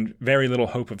 and very little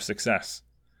hope of success.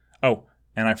 Oh,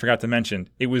 and I forgot to mention,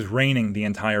 it was raining the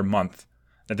entire month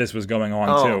that this was going on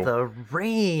too. Oh, the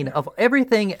rain of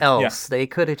everything else. Yeah. They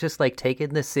could have just like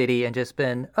taken the city and just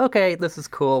been, okay, this is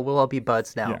cool. We'll all be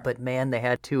buds now. Yeah. But man, they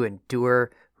had to endure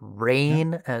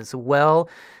rain as well.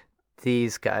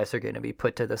 These guys are going to be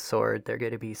put to the sword. They're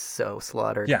going to be so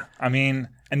slaughtered. Yeah, I mean,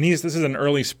 and this is an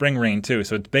early spring rain too,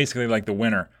 so it's basically like the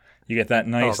winter. You get that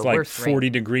nice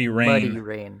 40-degree rain. Muddy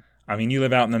rain. I mean, you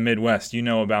live out in the Midwest. You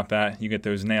know about that. You get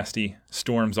those nasty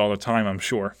storms all the time, I'm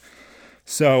sure.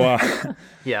 So,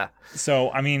 yeah. So,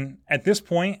 I mean, at this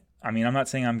point, I mean, I'm not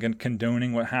saying I'm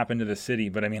condoning what happened to the city,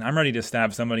 but I mean, I'm ready to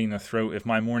stab somebody in the throat if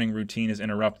my morning routine is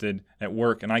interrupted at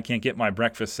work and I can't get my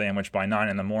breakfast sandwich by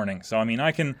 9 a.m. So, I mean,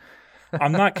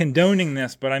 I'm not condoning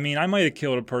this, but I mean, I might have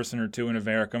killed a person or two in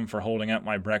Avaricum for holding up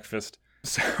my breakfast.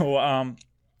 So,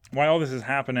 while all this is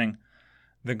happening,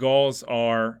 the Gauls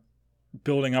are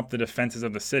building up the defenses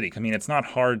of the city. I mean, it's not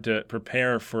hard to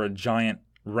prepare for a giant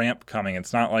ramp coming.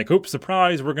 It's not like, oops,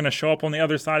 surprise, we're going to show up on the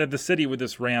other side of the city with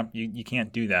this ramp. You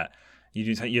can't do that.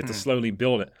 You have to slowly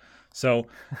build it. So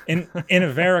in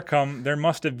Avaricum, there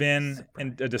must have been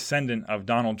a descendant of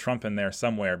Donald Trump in there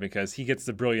somewhere, because he gets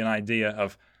the brilliant idea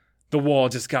of the wall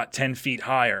just got 10 feet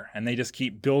higher, and they just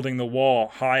keep building the wall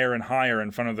higher and higher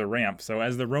in front of the ramp. So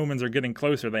as the Romans are getting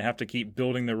closer, they have to keep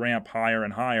building the ramp higher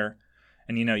and higher.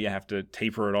 And, you have to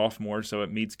taper it off more so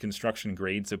it meets construction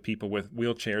grade so people with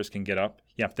wheelchairs can get up.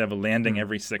 You have to have a landing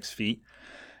every 6 feet.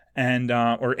 And,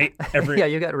 every... yeah,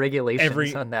 you got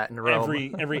regulations on that in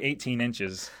Rome. Every 18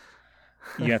 inches,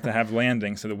 you have to have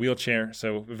landing. So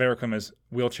Avaricum is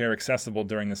wheelchair accessible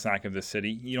during the sack of the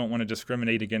city. You don't want to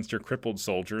discriminate against your crippled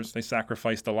soldiers. They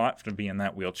sacrificed a lot to be in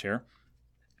that wheelchair.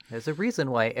 There's a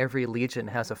reason why every legion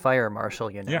has a fire marshal,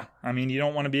 Yeah, I mean, you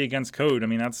don't want to be against code. I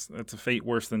mean, that's a fate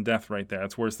worse than death right there.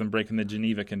 That's worse than breaking the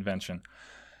Geneva Convention.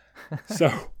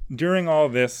 So during all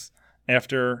this,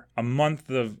 after a month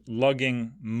of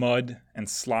lugging mud and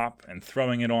slop and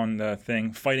throwing it on the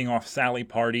thing, fighting off sally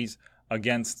parties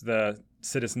against the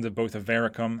citizens of both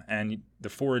Avaricum and the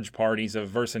forage parties of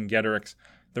Vercingetorix,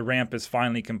 the ramp is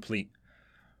finally complete.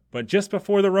 But just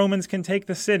before the Romans can take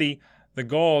the city, the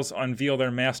Gauls unveil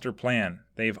their master plan.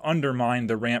 They've undermined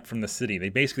the ramp from the city. They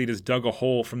basically just dug a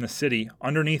hole from the city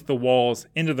underneath the walls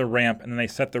into the ramp, and then they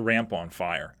set the ramp on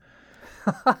fire.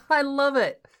 I love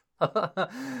it.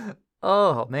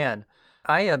 Oh, man.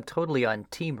 I am totally on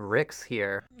Team Rix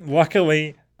here.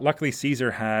 Luckily,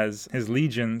 Caesar has his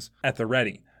legions at the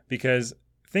ready, because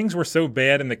things were so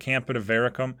bad in the camp at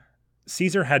Avaricum.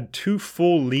 Caesar had 2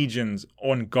 full legions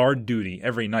on guard duty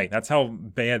every night. That's how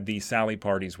bad these sally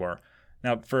parties were.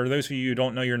 Now, for those of you who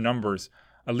don't know your numbers,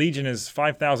 a legion is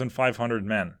 5,500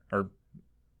 men, or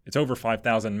it's over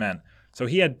 5,000 men. So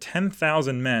he had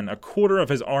 10,000 men, a quarter of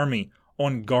his army,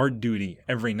 on guard duty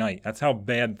every night. That's how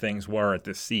bad things were at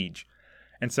this siege.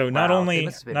 And so not only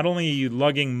are you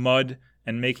lugging mud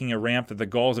and making a ramp that the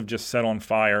Gauls have just set on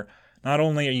fire, not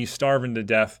only are you starving to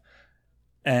death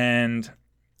and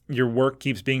your work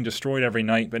keeps being destroyed every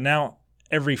night, but now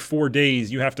every 4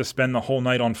 days you have to spend the whole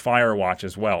night on fire watch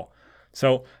as well.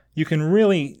 So you can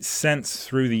really sense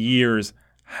through the years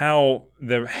how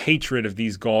the hatred of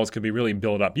these Gauls could be really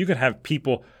built up. You could have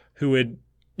people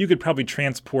you could probably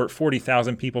transport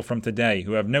 40,000 people from today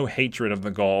who have no hatred of the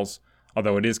Gauls,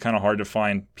 although it is kind of hard to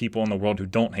find people in the world who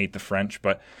don't hate the French.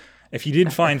 But if you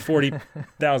did find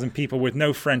 40,000 people with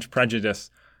no French prejudice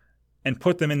and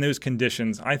put them in those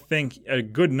conditions, I think a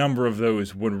good number of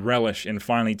those would relish in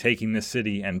finally taking the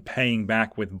city and paying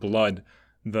back with blood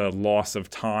the loss of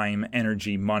time,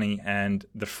 energy, money, and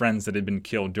the friends that had been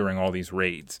killed during all these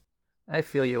raids. I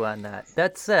feel you on that.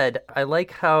 That said, I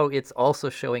like how it's also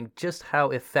showing just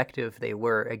how effective they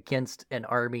were against an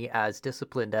army as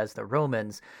disciplined as the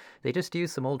Romans. They just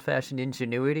used some old-fashioned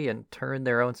ingenuity and turned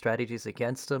their own strategies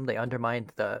against them. They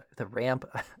undermined the ramp.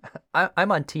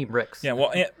 I'm on Team Rix. Yeah,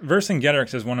 well,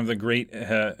 Vercingetorix is one of the great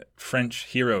French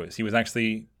heroes. He was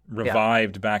actually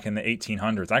revived back in the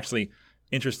 1800s. Actually,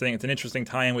 interesting. It's an interesting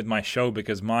tie-in with my show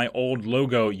because my old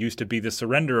logo used to be the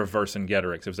surrender of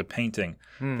Vercingetorix. It was a painting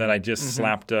that I just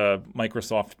slapped a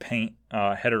Microsoft Paint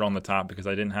header on the top because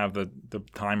I didn't have the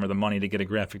time or the money to get a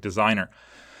graphic designer.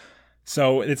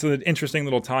 So it's an interesting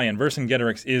little tie-in.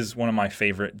 Vercingetorix is one of my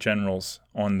favorite generals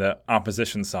on the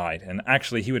opposition side. And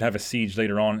actually, he would have a siege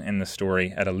later on in the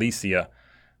story at Alesia,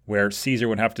 where Caesar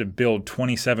would have to build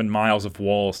 27 miles of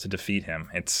walls to defeat him.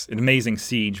 It's an amazing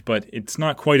siege, but it's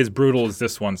not quite as brutal as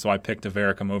this one, so I picked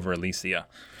Avaricum over Alesia.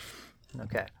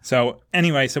 Okay. So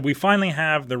anyway, we finally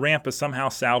have the ramp is somehow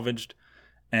salvaged,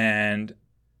 and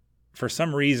for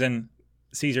some reason,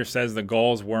 Caesar says the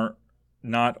Gauls weren't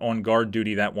not on guard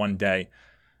duty that one day.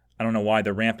 I don't know why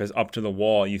the ramp is up to the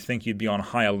wall. You think you'd be on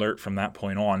high alert from that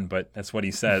point on, but that's what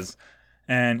he says.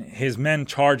 And his men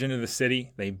charge into the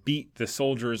city. They beat the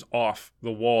soldiers off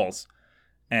the walls.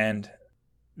 And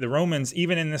the Romans,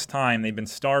 even in this time, they've been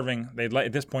starving.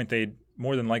 At this point, they'd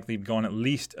more than likely gone at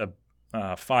least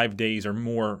 5 days or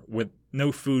more with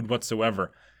no food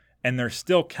whatsoever. And they're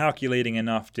still calculating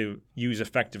enough to use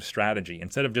effective strategy.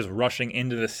 Instead of just rushing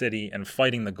into the city and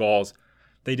fighting the Gauls,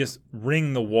 they just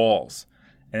ring the walls.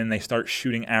 And then they start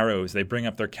shooting arrows. They bring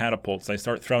up their catapults. They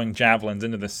start throwing javelins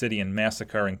into the city and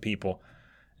massacring people.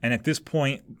 And at this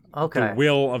point, the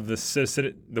will of the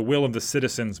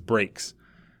citizens breaks.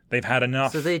 They've had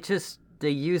enough. So they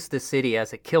use the city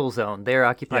as a kill zone. They're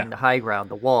occupying the high ground,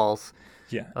 the walls.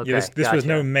 Yeah. Okay, This was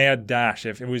no mad dash.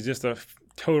 If it was just a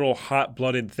total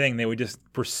hot-blooded thing, they would just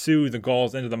pursue the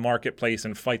Gauls into the marketplace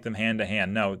and fight them hand to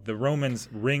hand. No, the Romans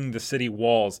ringed the city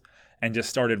walls and just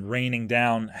started raining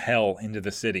down hell into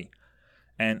the city.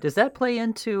 And does that play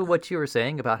into what you were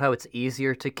saying about how it's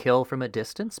easier to kill from a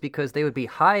distance? Because they would be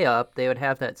high up, they would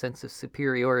have that sense of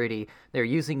superiority. They're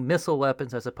using missile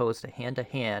weapons as opposed to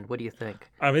hand-to-hand. What do you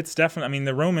think? It's definitely, I mean,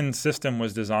 the Roman system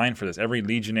was designed for this. Every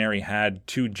legionary had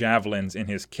 2 javelins in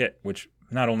his kit, which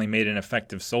not only made an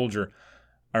effective soldier,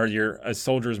 or a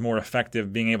soldier's more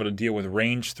effective being able to deal with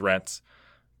range threats,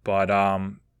 but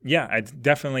it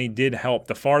definitely did help.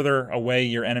 The farther away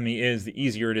your enemy is, the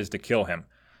easier it is to kill him,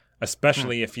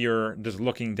 especially if you're just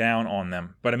looking down on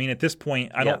them. But I mean, at this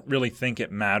point, I don't really think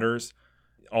it matters,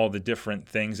 all the different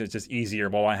things. It's just easier.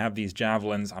 Well, I have these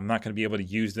javelins. I'm not going to be able to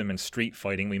use them in street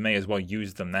fighting. We may as well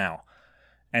use them now.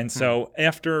 And so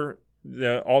after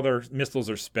all their missiles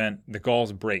are spent, the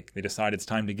Gauls break. They decide it's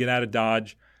time to get out of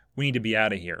Dodge. We need to be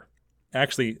out of here.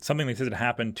 Actually, something like this had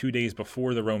happened 2 days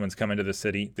before the Romans come into the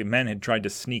city. The men had tried to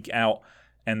sneak out,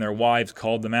 and their wives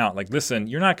called them out. Like, listen,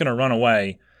 you're not going to run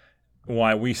away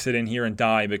while we sit in here and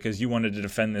die because you wanted to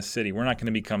defend this city. We're not going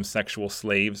to become sexual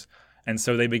slaves. And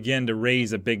so they begin to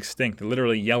raise a big stink. They're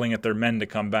literally yelling at their men to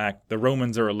come back. The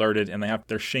Romans are alerted, and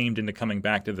they're shamed into coming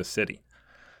back to the city.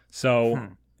 So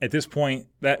at this point,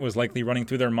 that was likely running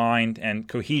through their mind, and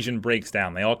cohesion breaks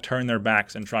down. They all turn their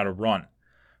backs and try to run.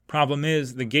 Problem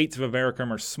is, the gates of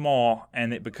Avaricum are small,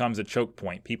 and it becomes a choke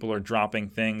point. People are dropping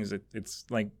things. It's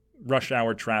like rush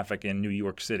hour traffic in New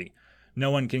York City.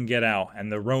 No one can get out,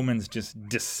 and the Romans just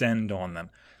descend on them.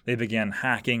 They began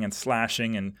hacking and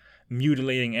slashing and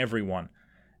mutilating everyone.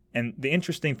 And the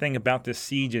interesting thing about this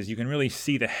siege is you can really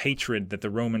see the hatred that the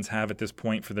Romans have at this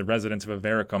point for the residents of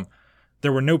Avaricum.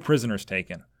 There were no prisoners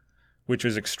taken, which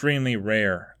was extremely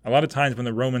rare. A lot of times when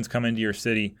the Romans come into your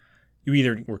city, you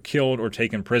either were killed or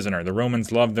taken prisoner. The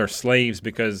Romans loved their slaves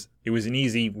because it was an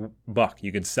easy buck.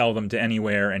 You could sell them to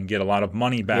anywhere and get a lot of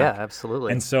money back. Yeah,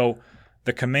 absolutely. And so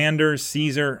the commanders,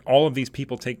 Caesar, all of these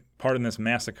people take part in this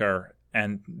massacre,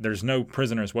 and there's no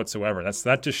prisoners whatsoever.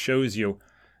 That just shows you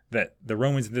that the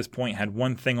Romans at this point had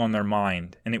one thing on their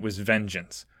mind, and it was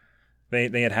vengeance.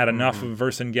 They had enough of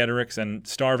Vercingetorix and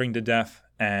starving to death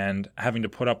and having to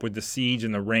put up with the siege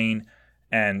and the rain,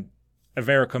 and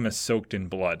Avaricum is soaked in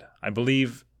blood. I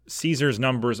believe Caesar's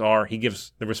numbers are,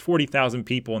 there was 40,000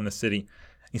 people in the city.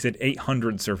 He said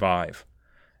 800 survive.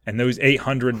 And those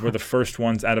 800 were the first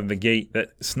ones out of the gate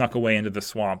that snuck away into the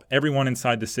swamp. Everyone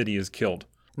inside the city is killed.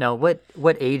 Now, what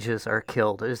ages are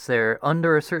killed? Is there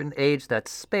under a certain age that's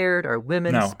spared? Are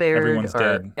women spared? Everyone's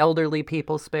dead. Elderly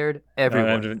people spared?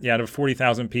 Everyone. Out of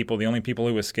 40,000 people, the only people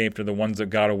who escaped are the ones that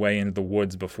got away into the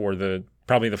woods before the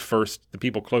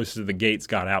people closest to the gates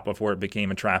got out before it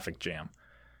became a traffic jam.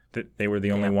 They were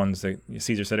the only ones that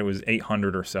Caesar said it was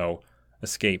 800 or so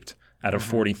escaped out of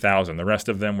 40,000. The rest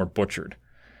of them were butchered.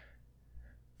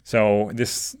 So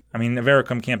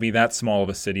Avaricum can't be that small of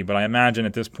a city, but I imagine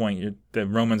at this point the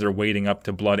Romans are wading up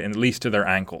to blood, at least to their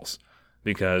ankles,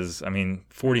 because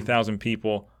 40,000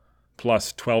 people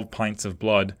plus 12 pints of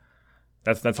blood,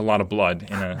 that's a lot of blood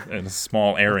in a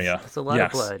small area. It's a lot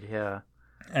of blood, yeah.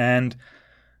 And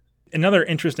another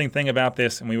interesting thing about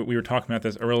this, and we were talking about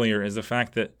this earlier, is the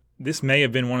fact that this may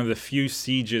have been one of the few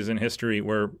sieges in history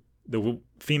where the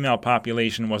female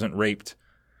population wasn't raped.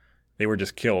 They were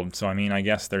just killed. So, I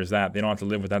guess there's that. They don't have to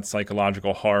live with that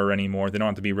psychological horror anymore. They don't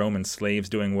have to be Roman slaves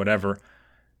doing whatever.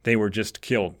 They were just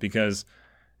killed because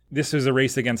this is a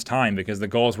race against time because the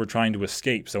Gauls were trying to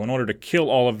escape. So in order to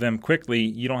kill all of them quickly,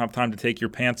 you don't have time to take your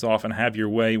pants off and have your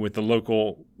way with the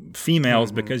local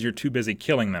females because you're too busy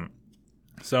killing them.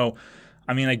 So,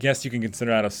 I guess you can consider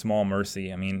that a small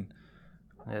mercy.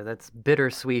 Yeah, that's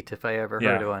bittersweet if I ever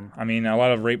heard one. I mean, a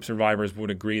lot of rape survivors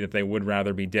would agree that they would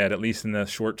rather be dead, at least in the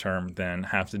short term, than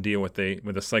have to deal with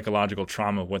the psychological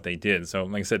trauma of what they did. So,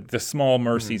 like I said, the small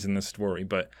mercies in the story.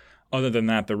 But other than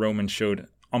that, the Romans showed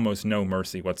almost no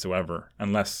mercy whatsoever,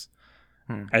 unless,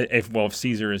 if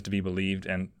Caesar is to be believed,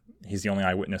 and he's the only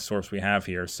eyewitness source we have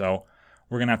here. So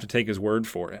we're going to have to take his word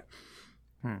for it.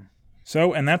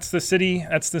 So, and that's the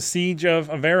siege of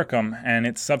Avaricum and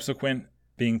its subsequent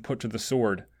being put to the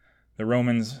sword. The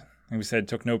Romans, like we said,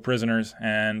 took no prisoners,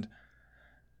 and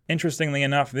interestingly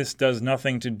enough, this does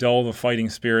nothing to dull the fighting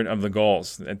spirit of the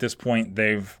Gauls. At this point,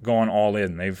 they've gone all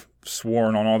in. They've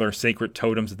sworn on all their sacred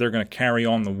totems that they're going to carry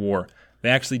on the war. They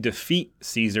actually defeat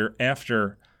Caesar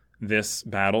after this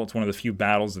battle. It's one of the few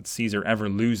battles that Caesar ever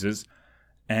loses.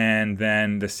 And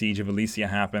then the siege of Alesia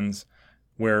happens,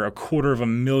 where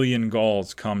 250,000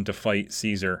 Gauls come to fight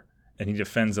Caesar, and he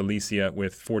defends Alesia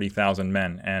with 40,000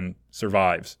 men and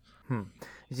survives.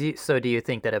 So do you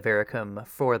think that Avaricum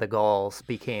for the Gauls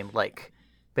became like,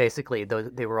 basically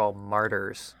they were all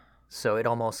martyrs, so it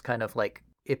almost kind of like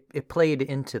it played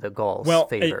into the Gauls'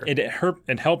 favor?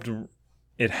 It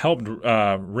helped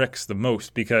Rix the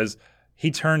most, because he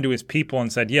turned to his people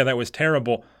and said, yeah, that was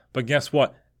terrible, but guess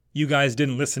what? You guys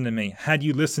didn't listen to me. Had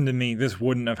you listened to me, this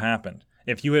wouldn't have happened.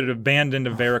 If you had abandoned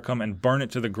Avaricum and burned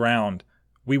it to the ground,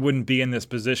 we wouldn't be in this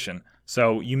position.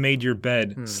 So you made your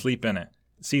bed, sleep in it.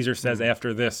 Caesar says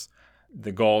after this,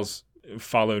 the Gauls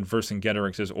followed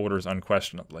Vercingetorix's orders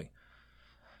unquestionably.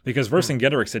 Because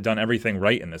Vercingetorix had done everything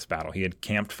right in this battle. He had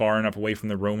camped far enough away from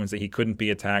the Romans that he couldn't be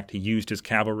attacked. He used his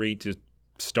cavalry to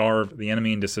starve the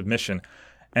enemy into submission.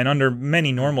 And under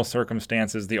many normal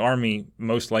circumstances, the army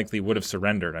most likely would have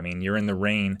surrendered. I mean, you're in the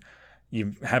rain.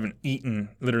 You haven't eaten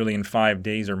literally in 5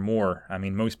 days or more. I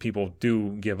mean, most people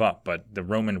do give up, but the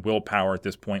Roman willpower at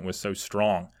this point was so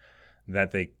strong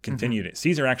that they continued it.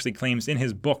 Caesar actually claims in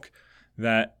his book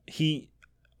that he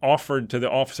offered to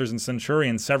the officers and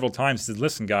centurions several times, he said,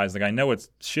 listen, guys, like, I know it's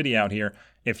shitty out here.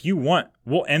 If you want,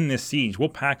 we'll end this siege. We'll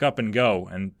pack up and go.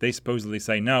 And they supposedly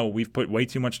say, no, we've put way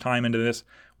too much time into this.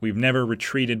 We've never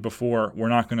retreated before. We're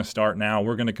not going to start now.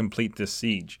 We're going to complete this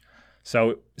siege.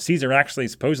 So Caesar actually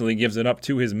supposedly gives it up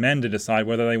to his men to decide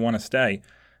whether they want to stay.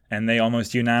 And they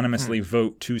almost unanimously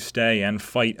vote to stay and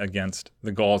fight against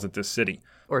the Gauls at this city.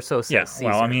 Or so says Caesar,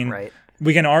 well, I mean, right?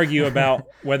 We can argue about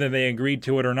whether they agreed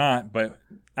to it or not, but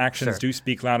actions do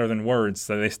speak louder than words.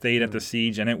 So they stayed at the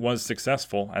siege, and it was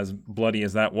successful, as bloody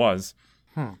as that was.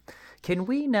 Can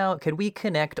we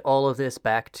connect all of this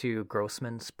back to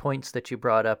Grossman's points that you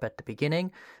brought up at the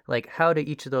beginning? Like, how do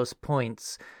each of those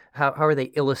points, how are they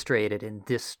illustrated in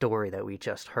this story that we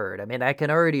just heard? I mean, I can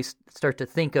already start to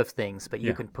think of things, but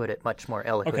you can put it much more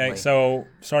eloquently. Okay, so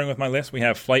starting with my list, we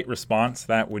have flight response.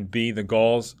 That would be the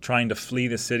Gauls trying to flee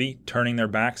the city, turning their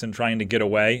backs and trying to get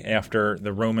away after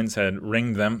the Romans had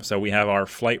ringed them. So we have our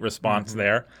flight response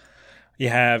there. You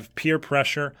have peer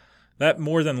pressure. That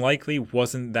more than likely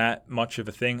wasn't that much of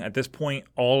a thing. At this point,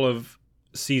 all of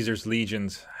Caesar's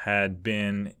legions had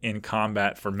been in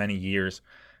combat for many years.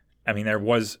 I mean, there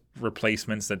was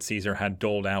replacements that Caesar had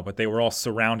doled out, but they were all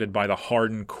surrounded by the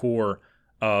hardened core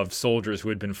of soldiers who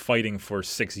had been fighting for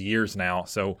 6 years now.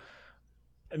 So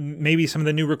maybe some of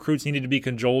the new recruits needed to be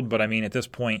cajoled, but I mean, at this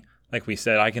point, like we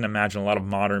said, I can imagine a lot of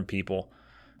modern people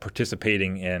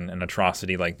participating in an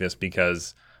atrocity like this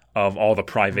because of all the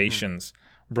privations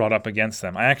brought up against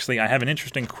them. I have an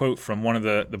interesting quote from one of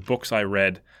the books I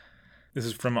read. This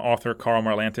is from author Karl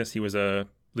Marlantes. He was a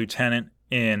lieutenant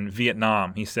in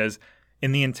Vietnam. He says,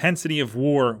 in the intensity of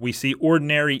war, we see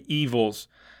ordinary evils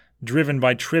driven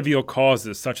by trivial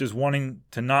causes, such as wanting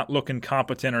to not look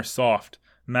incompetent or soft,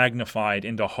 magnified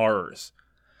into horrors.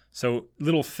 So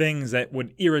little things that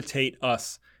would irritate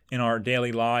us in our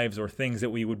daily lives or things that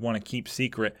we would want to keep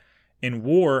secret. In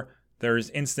war, there's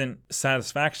instant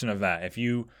satisfaction of that. If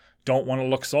you don't want to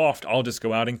look soft, I'll just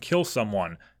go out and kill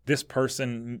someone. This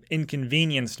person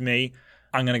inconvenienced me.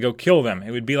 I'm going to go kill them. It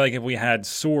would be like if we had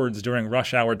swords during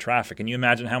rush hour traffic. Can you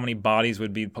imagine how many bodies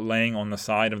would be laying on the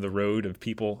side of the road of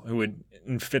people who would,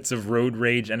 in fits of road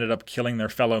rage, ended up killing their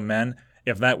fellow men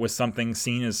if that was something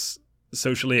seen as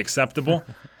socially acceptable?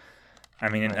 I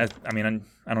mean, I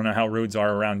don't know how roads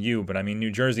are around you, but I mean,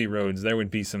 New Jersey roads, there would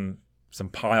be some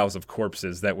piles of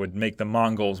corpses that would make the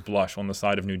Mongols blush on the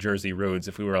side of New Jersey roads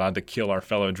if we were allowed to kill our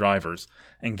fellow drivers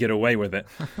and get away with it.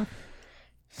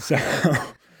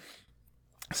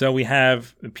 So we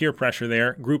have the peer pressure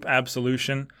there, group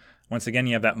absolution. Once again,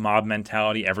 you have that mob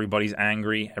mentality. Everybody's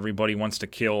angry, everybody wants to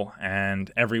kill, and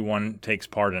everyone takes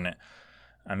part in it.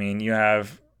 I mean, you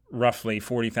have roughly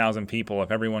 40,000 people.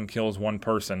 If everyone kills one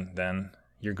person, then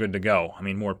you're good to go. I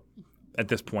mean, more at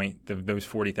this point, those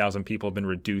 40,000 people have been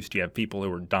reduced. You have people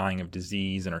who are dying of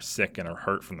disease and are sick and are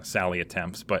hurt from the Sally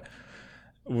attempts. But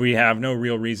we have no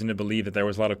real reason to believe that there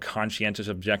was a lot of conscientious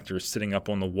objectors sitting up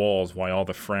on the walls while all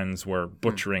the Friends were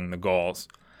butchering the Gauls.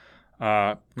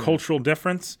 Cultural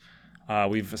difference.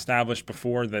 We've established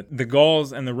before that the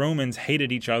Gauls and the Romans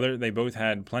hated each other. They both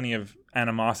had plenty of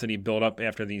animosity built up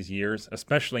after these years,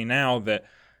 especially now that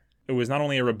it was not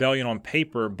only a rebellion on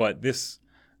paper, but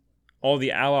all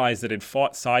the allies that had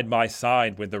fought side by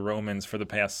side with the Romans for the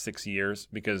past 6 years,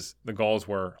 because the Gauls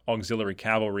were auxiliary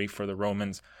cavalry for the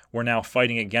Romans, were now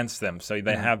fighting against them. So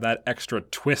they have that extra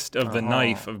twist of the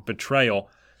knife of betrayal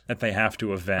that they have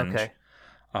to avenge. Okay.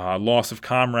 Loss of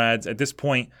comrades. At this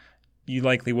point, you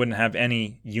likely wouldn't have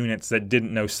any units that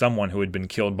didn't know someone who had been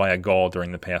killed by a Gaul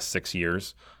during the past 6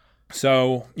 years.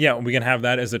 So, yeah, we can have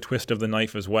that as a twist of the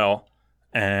knife as well.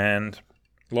 And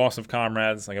loss of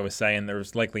comrades, like I was saying, there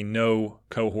was likely no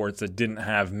cohorts that didn't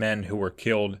have men who were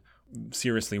killed,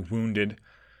 seriously wounded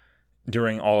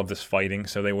during all of this fighting,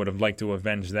 so they would have liked to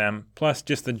avenge them. Plus,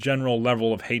 just the general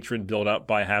level of hatred built up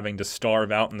by having to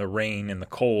starve out in the rain and the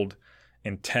cold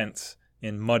in tents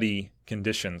in muddy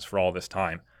conditions for all this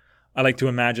time. I like to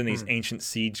imagine these ancient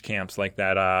siege camps like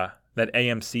that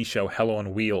AMC show Hell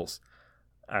on Wheels,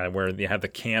 where you have the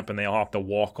camp and they all have to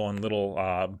walk on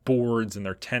little boards and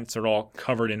their tents are all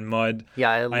covered in mud. Yeah,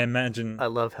 I imagine. I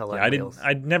love Hell on Wheels.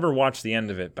 I'd never watched the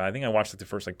end of it, but I think I watched like the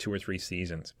first 2 or 3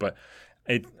 seasons. But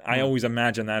I always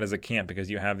imagine that as a camp because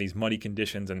you have these muddy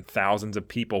conditions and thousands of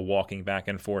people walking back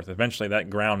and forth. Eventually, that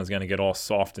ground is going to get all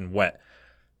soft and wet.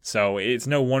 So it's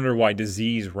no wonder why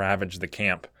disease ravaged the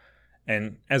camp.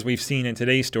 And as we've seen in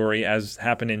today's story, as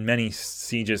happened in many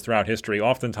sieges throughout history,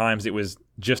 oftentimes it was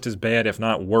just as bad, if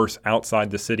not worse, outside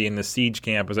the city in the siege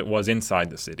camp as it was inside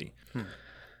the city.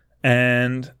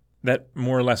 And that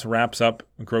more or less wraps up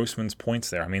Grossman's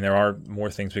points there. I mean, there are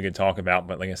more things we could talk about,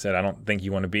 but like I said, I don't think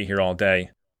you want to be here all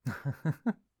day.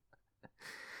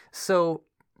 So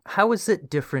how is it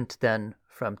different then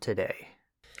from today?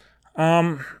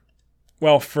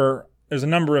 Well, there's a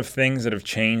number of things that have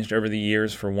changed over the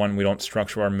years. For one, we don't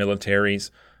structure our militaries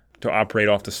to operate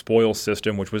off the spoils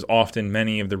system, which was often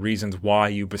many of the reasons why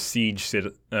you besiege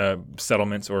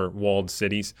settlements or walled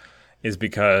cities, is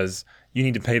because you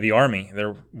need to pay the army.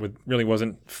 There really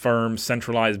wasn't firm,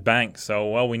 centralized banks. So,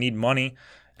 well, we need money.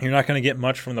 You're not going to get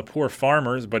much from the poor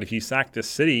farmers, but if you sack this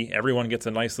city, everyone gets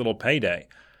a nice little payday.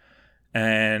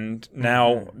 And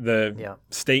now the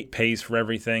state pays for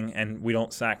everything, and we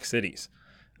don't sack cities.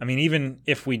 I mean, even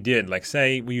if we did, like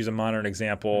say we use a modern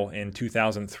example in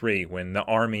 2003 when the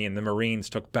Army and the Marines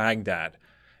took Baghdad,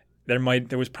 there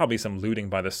was probably some looting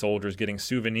by the soldiers getting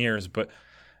souvenirs. But,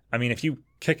 I mean, if you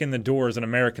kick in the door as an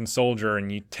American soldier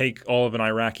and you take all of an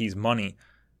Iraqi's money,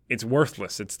 it's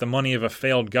worthless. It's the money of a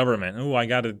failed government. Oh, I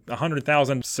got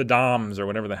 100,000 Saddams or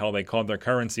whatever the hell they called their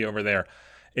currency over there.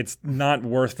 It's not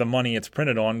worth the money it's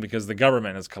printed on because the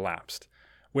government has collapsed.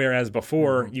 Whereas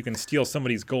before, you can steal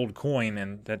somebody's gold coin,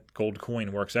 and that gold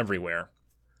coin works everywhere.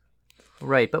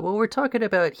 Right, but what we're talking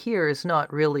about here is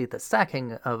not really the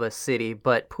sacking of a city,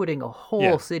 but putting a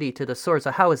whole city to the sword.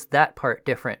 So how is that part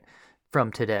different from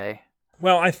today?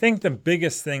 Well, I think the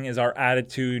biggest thing is our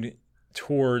attitude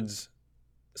towards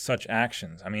such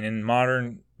actions. I mean, in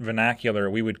modern vernacular,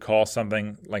 we would call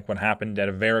something like what happened at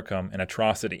Avaricum an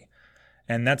atrocity.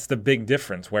 And that's the big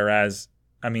difference, whereas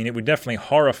I mean, it would definitely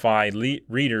horrify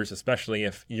readers, especially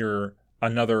if you're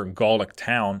another Gallic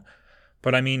town.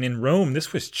 But I mean, in Rome,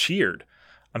 this was cheered.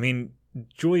 I mean,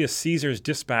 Julius Caesar's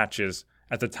dispatches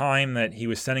at the time that he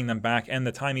was sending them back and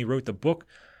the time he wrote the book,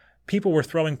 people were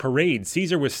throwing parades.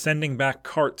 Caesar was sending back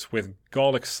carts with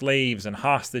Gallic slaves and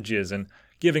hostages and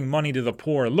giving money to the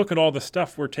poor. Look at all the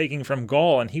stuff we're taking from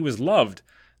Gaul, and he was loved.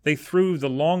 They threw a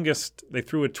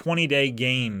 20-day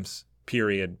games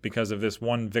period because of this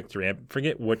one victory. I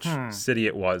forget which city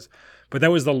it was, but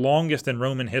that was the longest in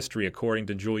Roman history according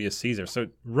to Julius Caesar. So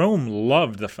Rome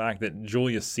loved the fact that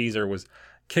Julius Caesar was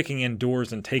kicking in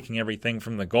doors and taking everything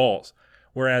from the Gauls.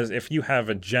 Whereas if you have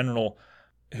a general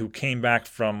who came back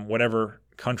from whatever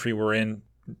country we're in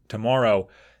tomorrow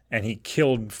and he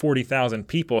killed 40,000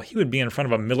 people, he would be in front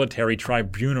of a military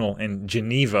tribunal in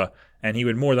Geneva and he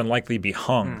would more than likely be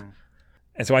hung.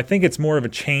 And so I think it's more of a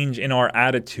change in our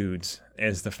attitudes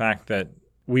is the fact that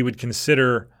we would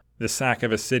consider the sack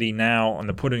of a city now and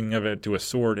the putting of it to a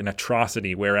sword an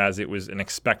atrocity, whereas it was an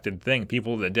expected thing.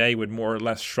 People of the day would more or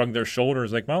less shrug their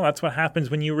shoulders like, well, that's what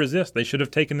happens when you resist. They should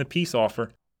have taken the peace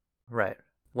offer. Right.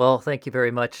 Well, thank you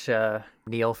very much,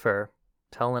 Neil, for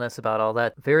telling us about all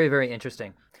that. Very, very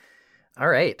interesting. All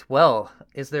right. Well,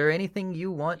 is there anything you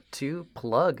want to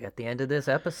plug at the end of this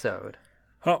episode?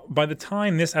 Well, by the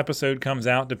time this episode comes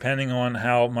out, depending on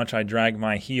how much I drag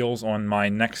my heels on my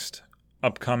next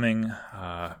upcoming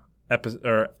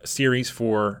series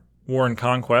for War and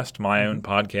Conquest, my own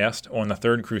podcast on the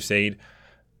Third Crusade,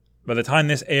 by the time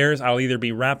this airs, I'll either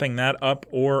be wrapping that up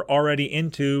or already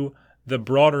into the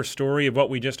broader story of what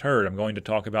we just heard. I'm going to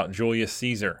talk about Julius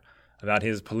Caesar, about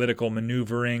his political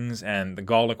maneuverings and the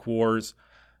Gallic Wars,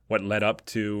 what led up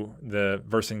to the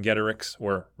Vercingetorix,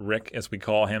 or Rick as we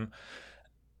call him,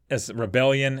 as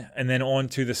rebellion, and then on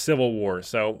to the Civil War.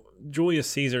 So Julius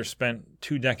Caesar spent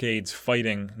 2 decades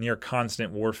fighting near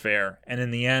constant warfare, and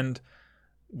in the end,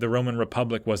 the Roman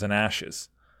Republic was in ashes.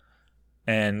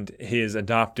 And his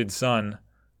adopted son,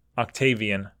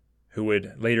 Octavian, who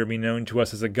would later be known to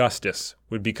us as Augustus,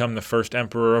 would become the first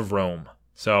emperor of Rome.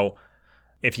 So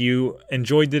if you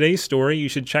enjoyed today's story, you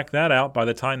should check that out. By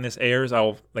the time this airs,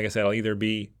 I'll either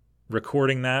be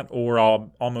recording that or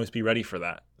I'll almost be ready for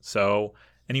that. So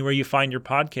anywhere you find your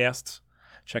podcasts,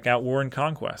 check out War and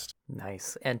Conquest.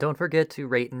 Nice. And don't forget to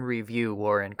rate and review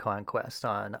War and Conquest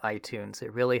on iTunes.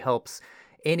 It really helps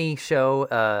any show.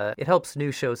 It helps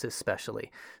new shows especially.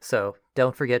 So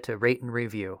don't forget to rate and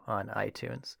review on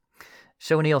iTunes.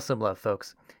 Show Neil some love,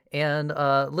 folks. And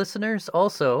listeners,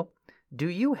 also, do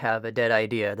you have a dead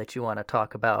idea that you want to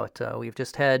talk about? We've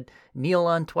just had Neil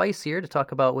on twice here to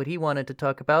talk about what he wanted to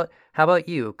talk about. How about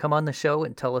you? Come on the show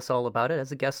and tell us all about it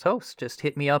as a guest host. Just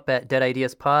hit me up at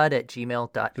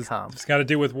deadideaspod@gmail.com. It's got to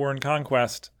do with War and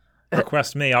Conquest.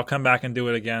 Request me. I'll come back and do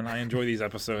it again. I enjoy these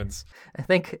episodes. I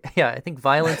think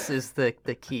violence is the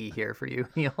key here for you,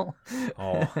 Neil.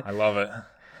 Oh, I love it.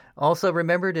 Also,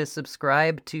 remember to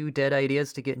subscribe to Dead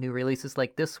Ideas to get new releases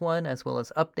like this one, as well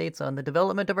as updates on the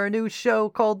development of our new show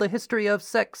called The History of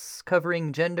Sex,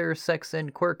 covering gender, sex,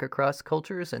 and quirk across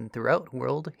cultures and throughout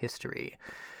world history.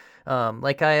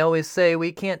 Like I always say,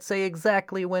 we can't say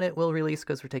exactly when it will release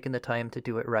because we're taking the time to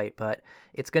do it right, but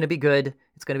it's going to be good.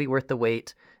 It's going to be worth the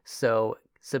wait. So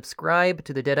subscribe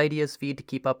to the Dead Ideas feed to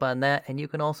keep up on that, and you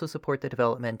can also support the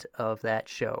development of that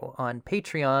show on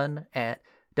Patreon at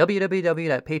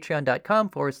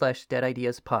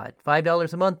www.patreon.com/deadideaspod.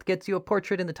 $5 a month gets you a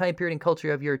portrait in the time period and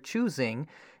culture of your choosing.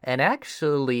 And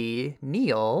actually,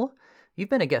 Neil, you've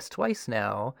been a guest twice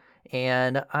now,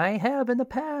 and I have in the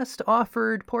past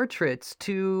offered portraits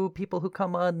to people who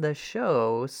come on the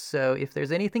show. So if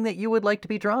there's anything that you would like to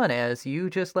be drawn as, you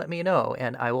just let me know,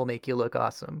 and I will make you look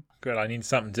awesome. Good. I need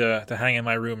something to hang in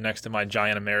my room next to my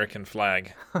giant American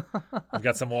flag. I've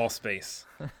got some wall space.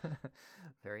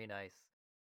 Very nice.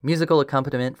 Musical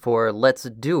accompaniment for Let's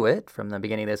Do It from the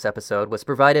beginning of this episode was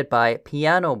provided by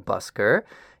Piano Busker,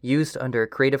 used under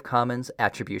Creative Commons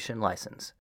Attribution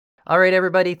License. All right,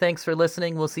 everybody, thanks for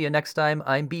listening. We'll see you next time.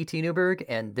 I'm BT Newberg,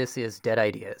 and this is Dead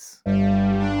Ideas.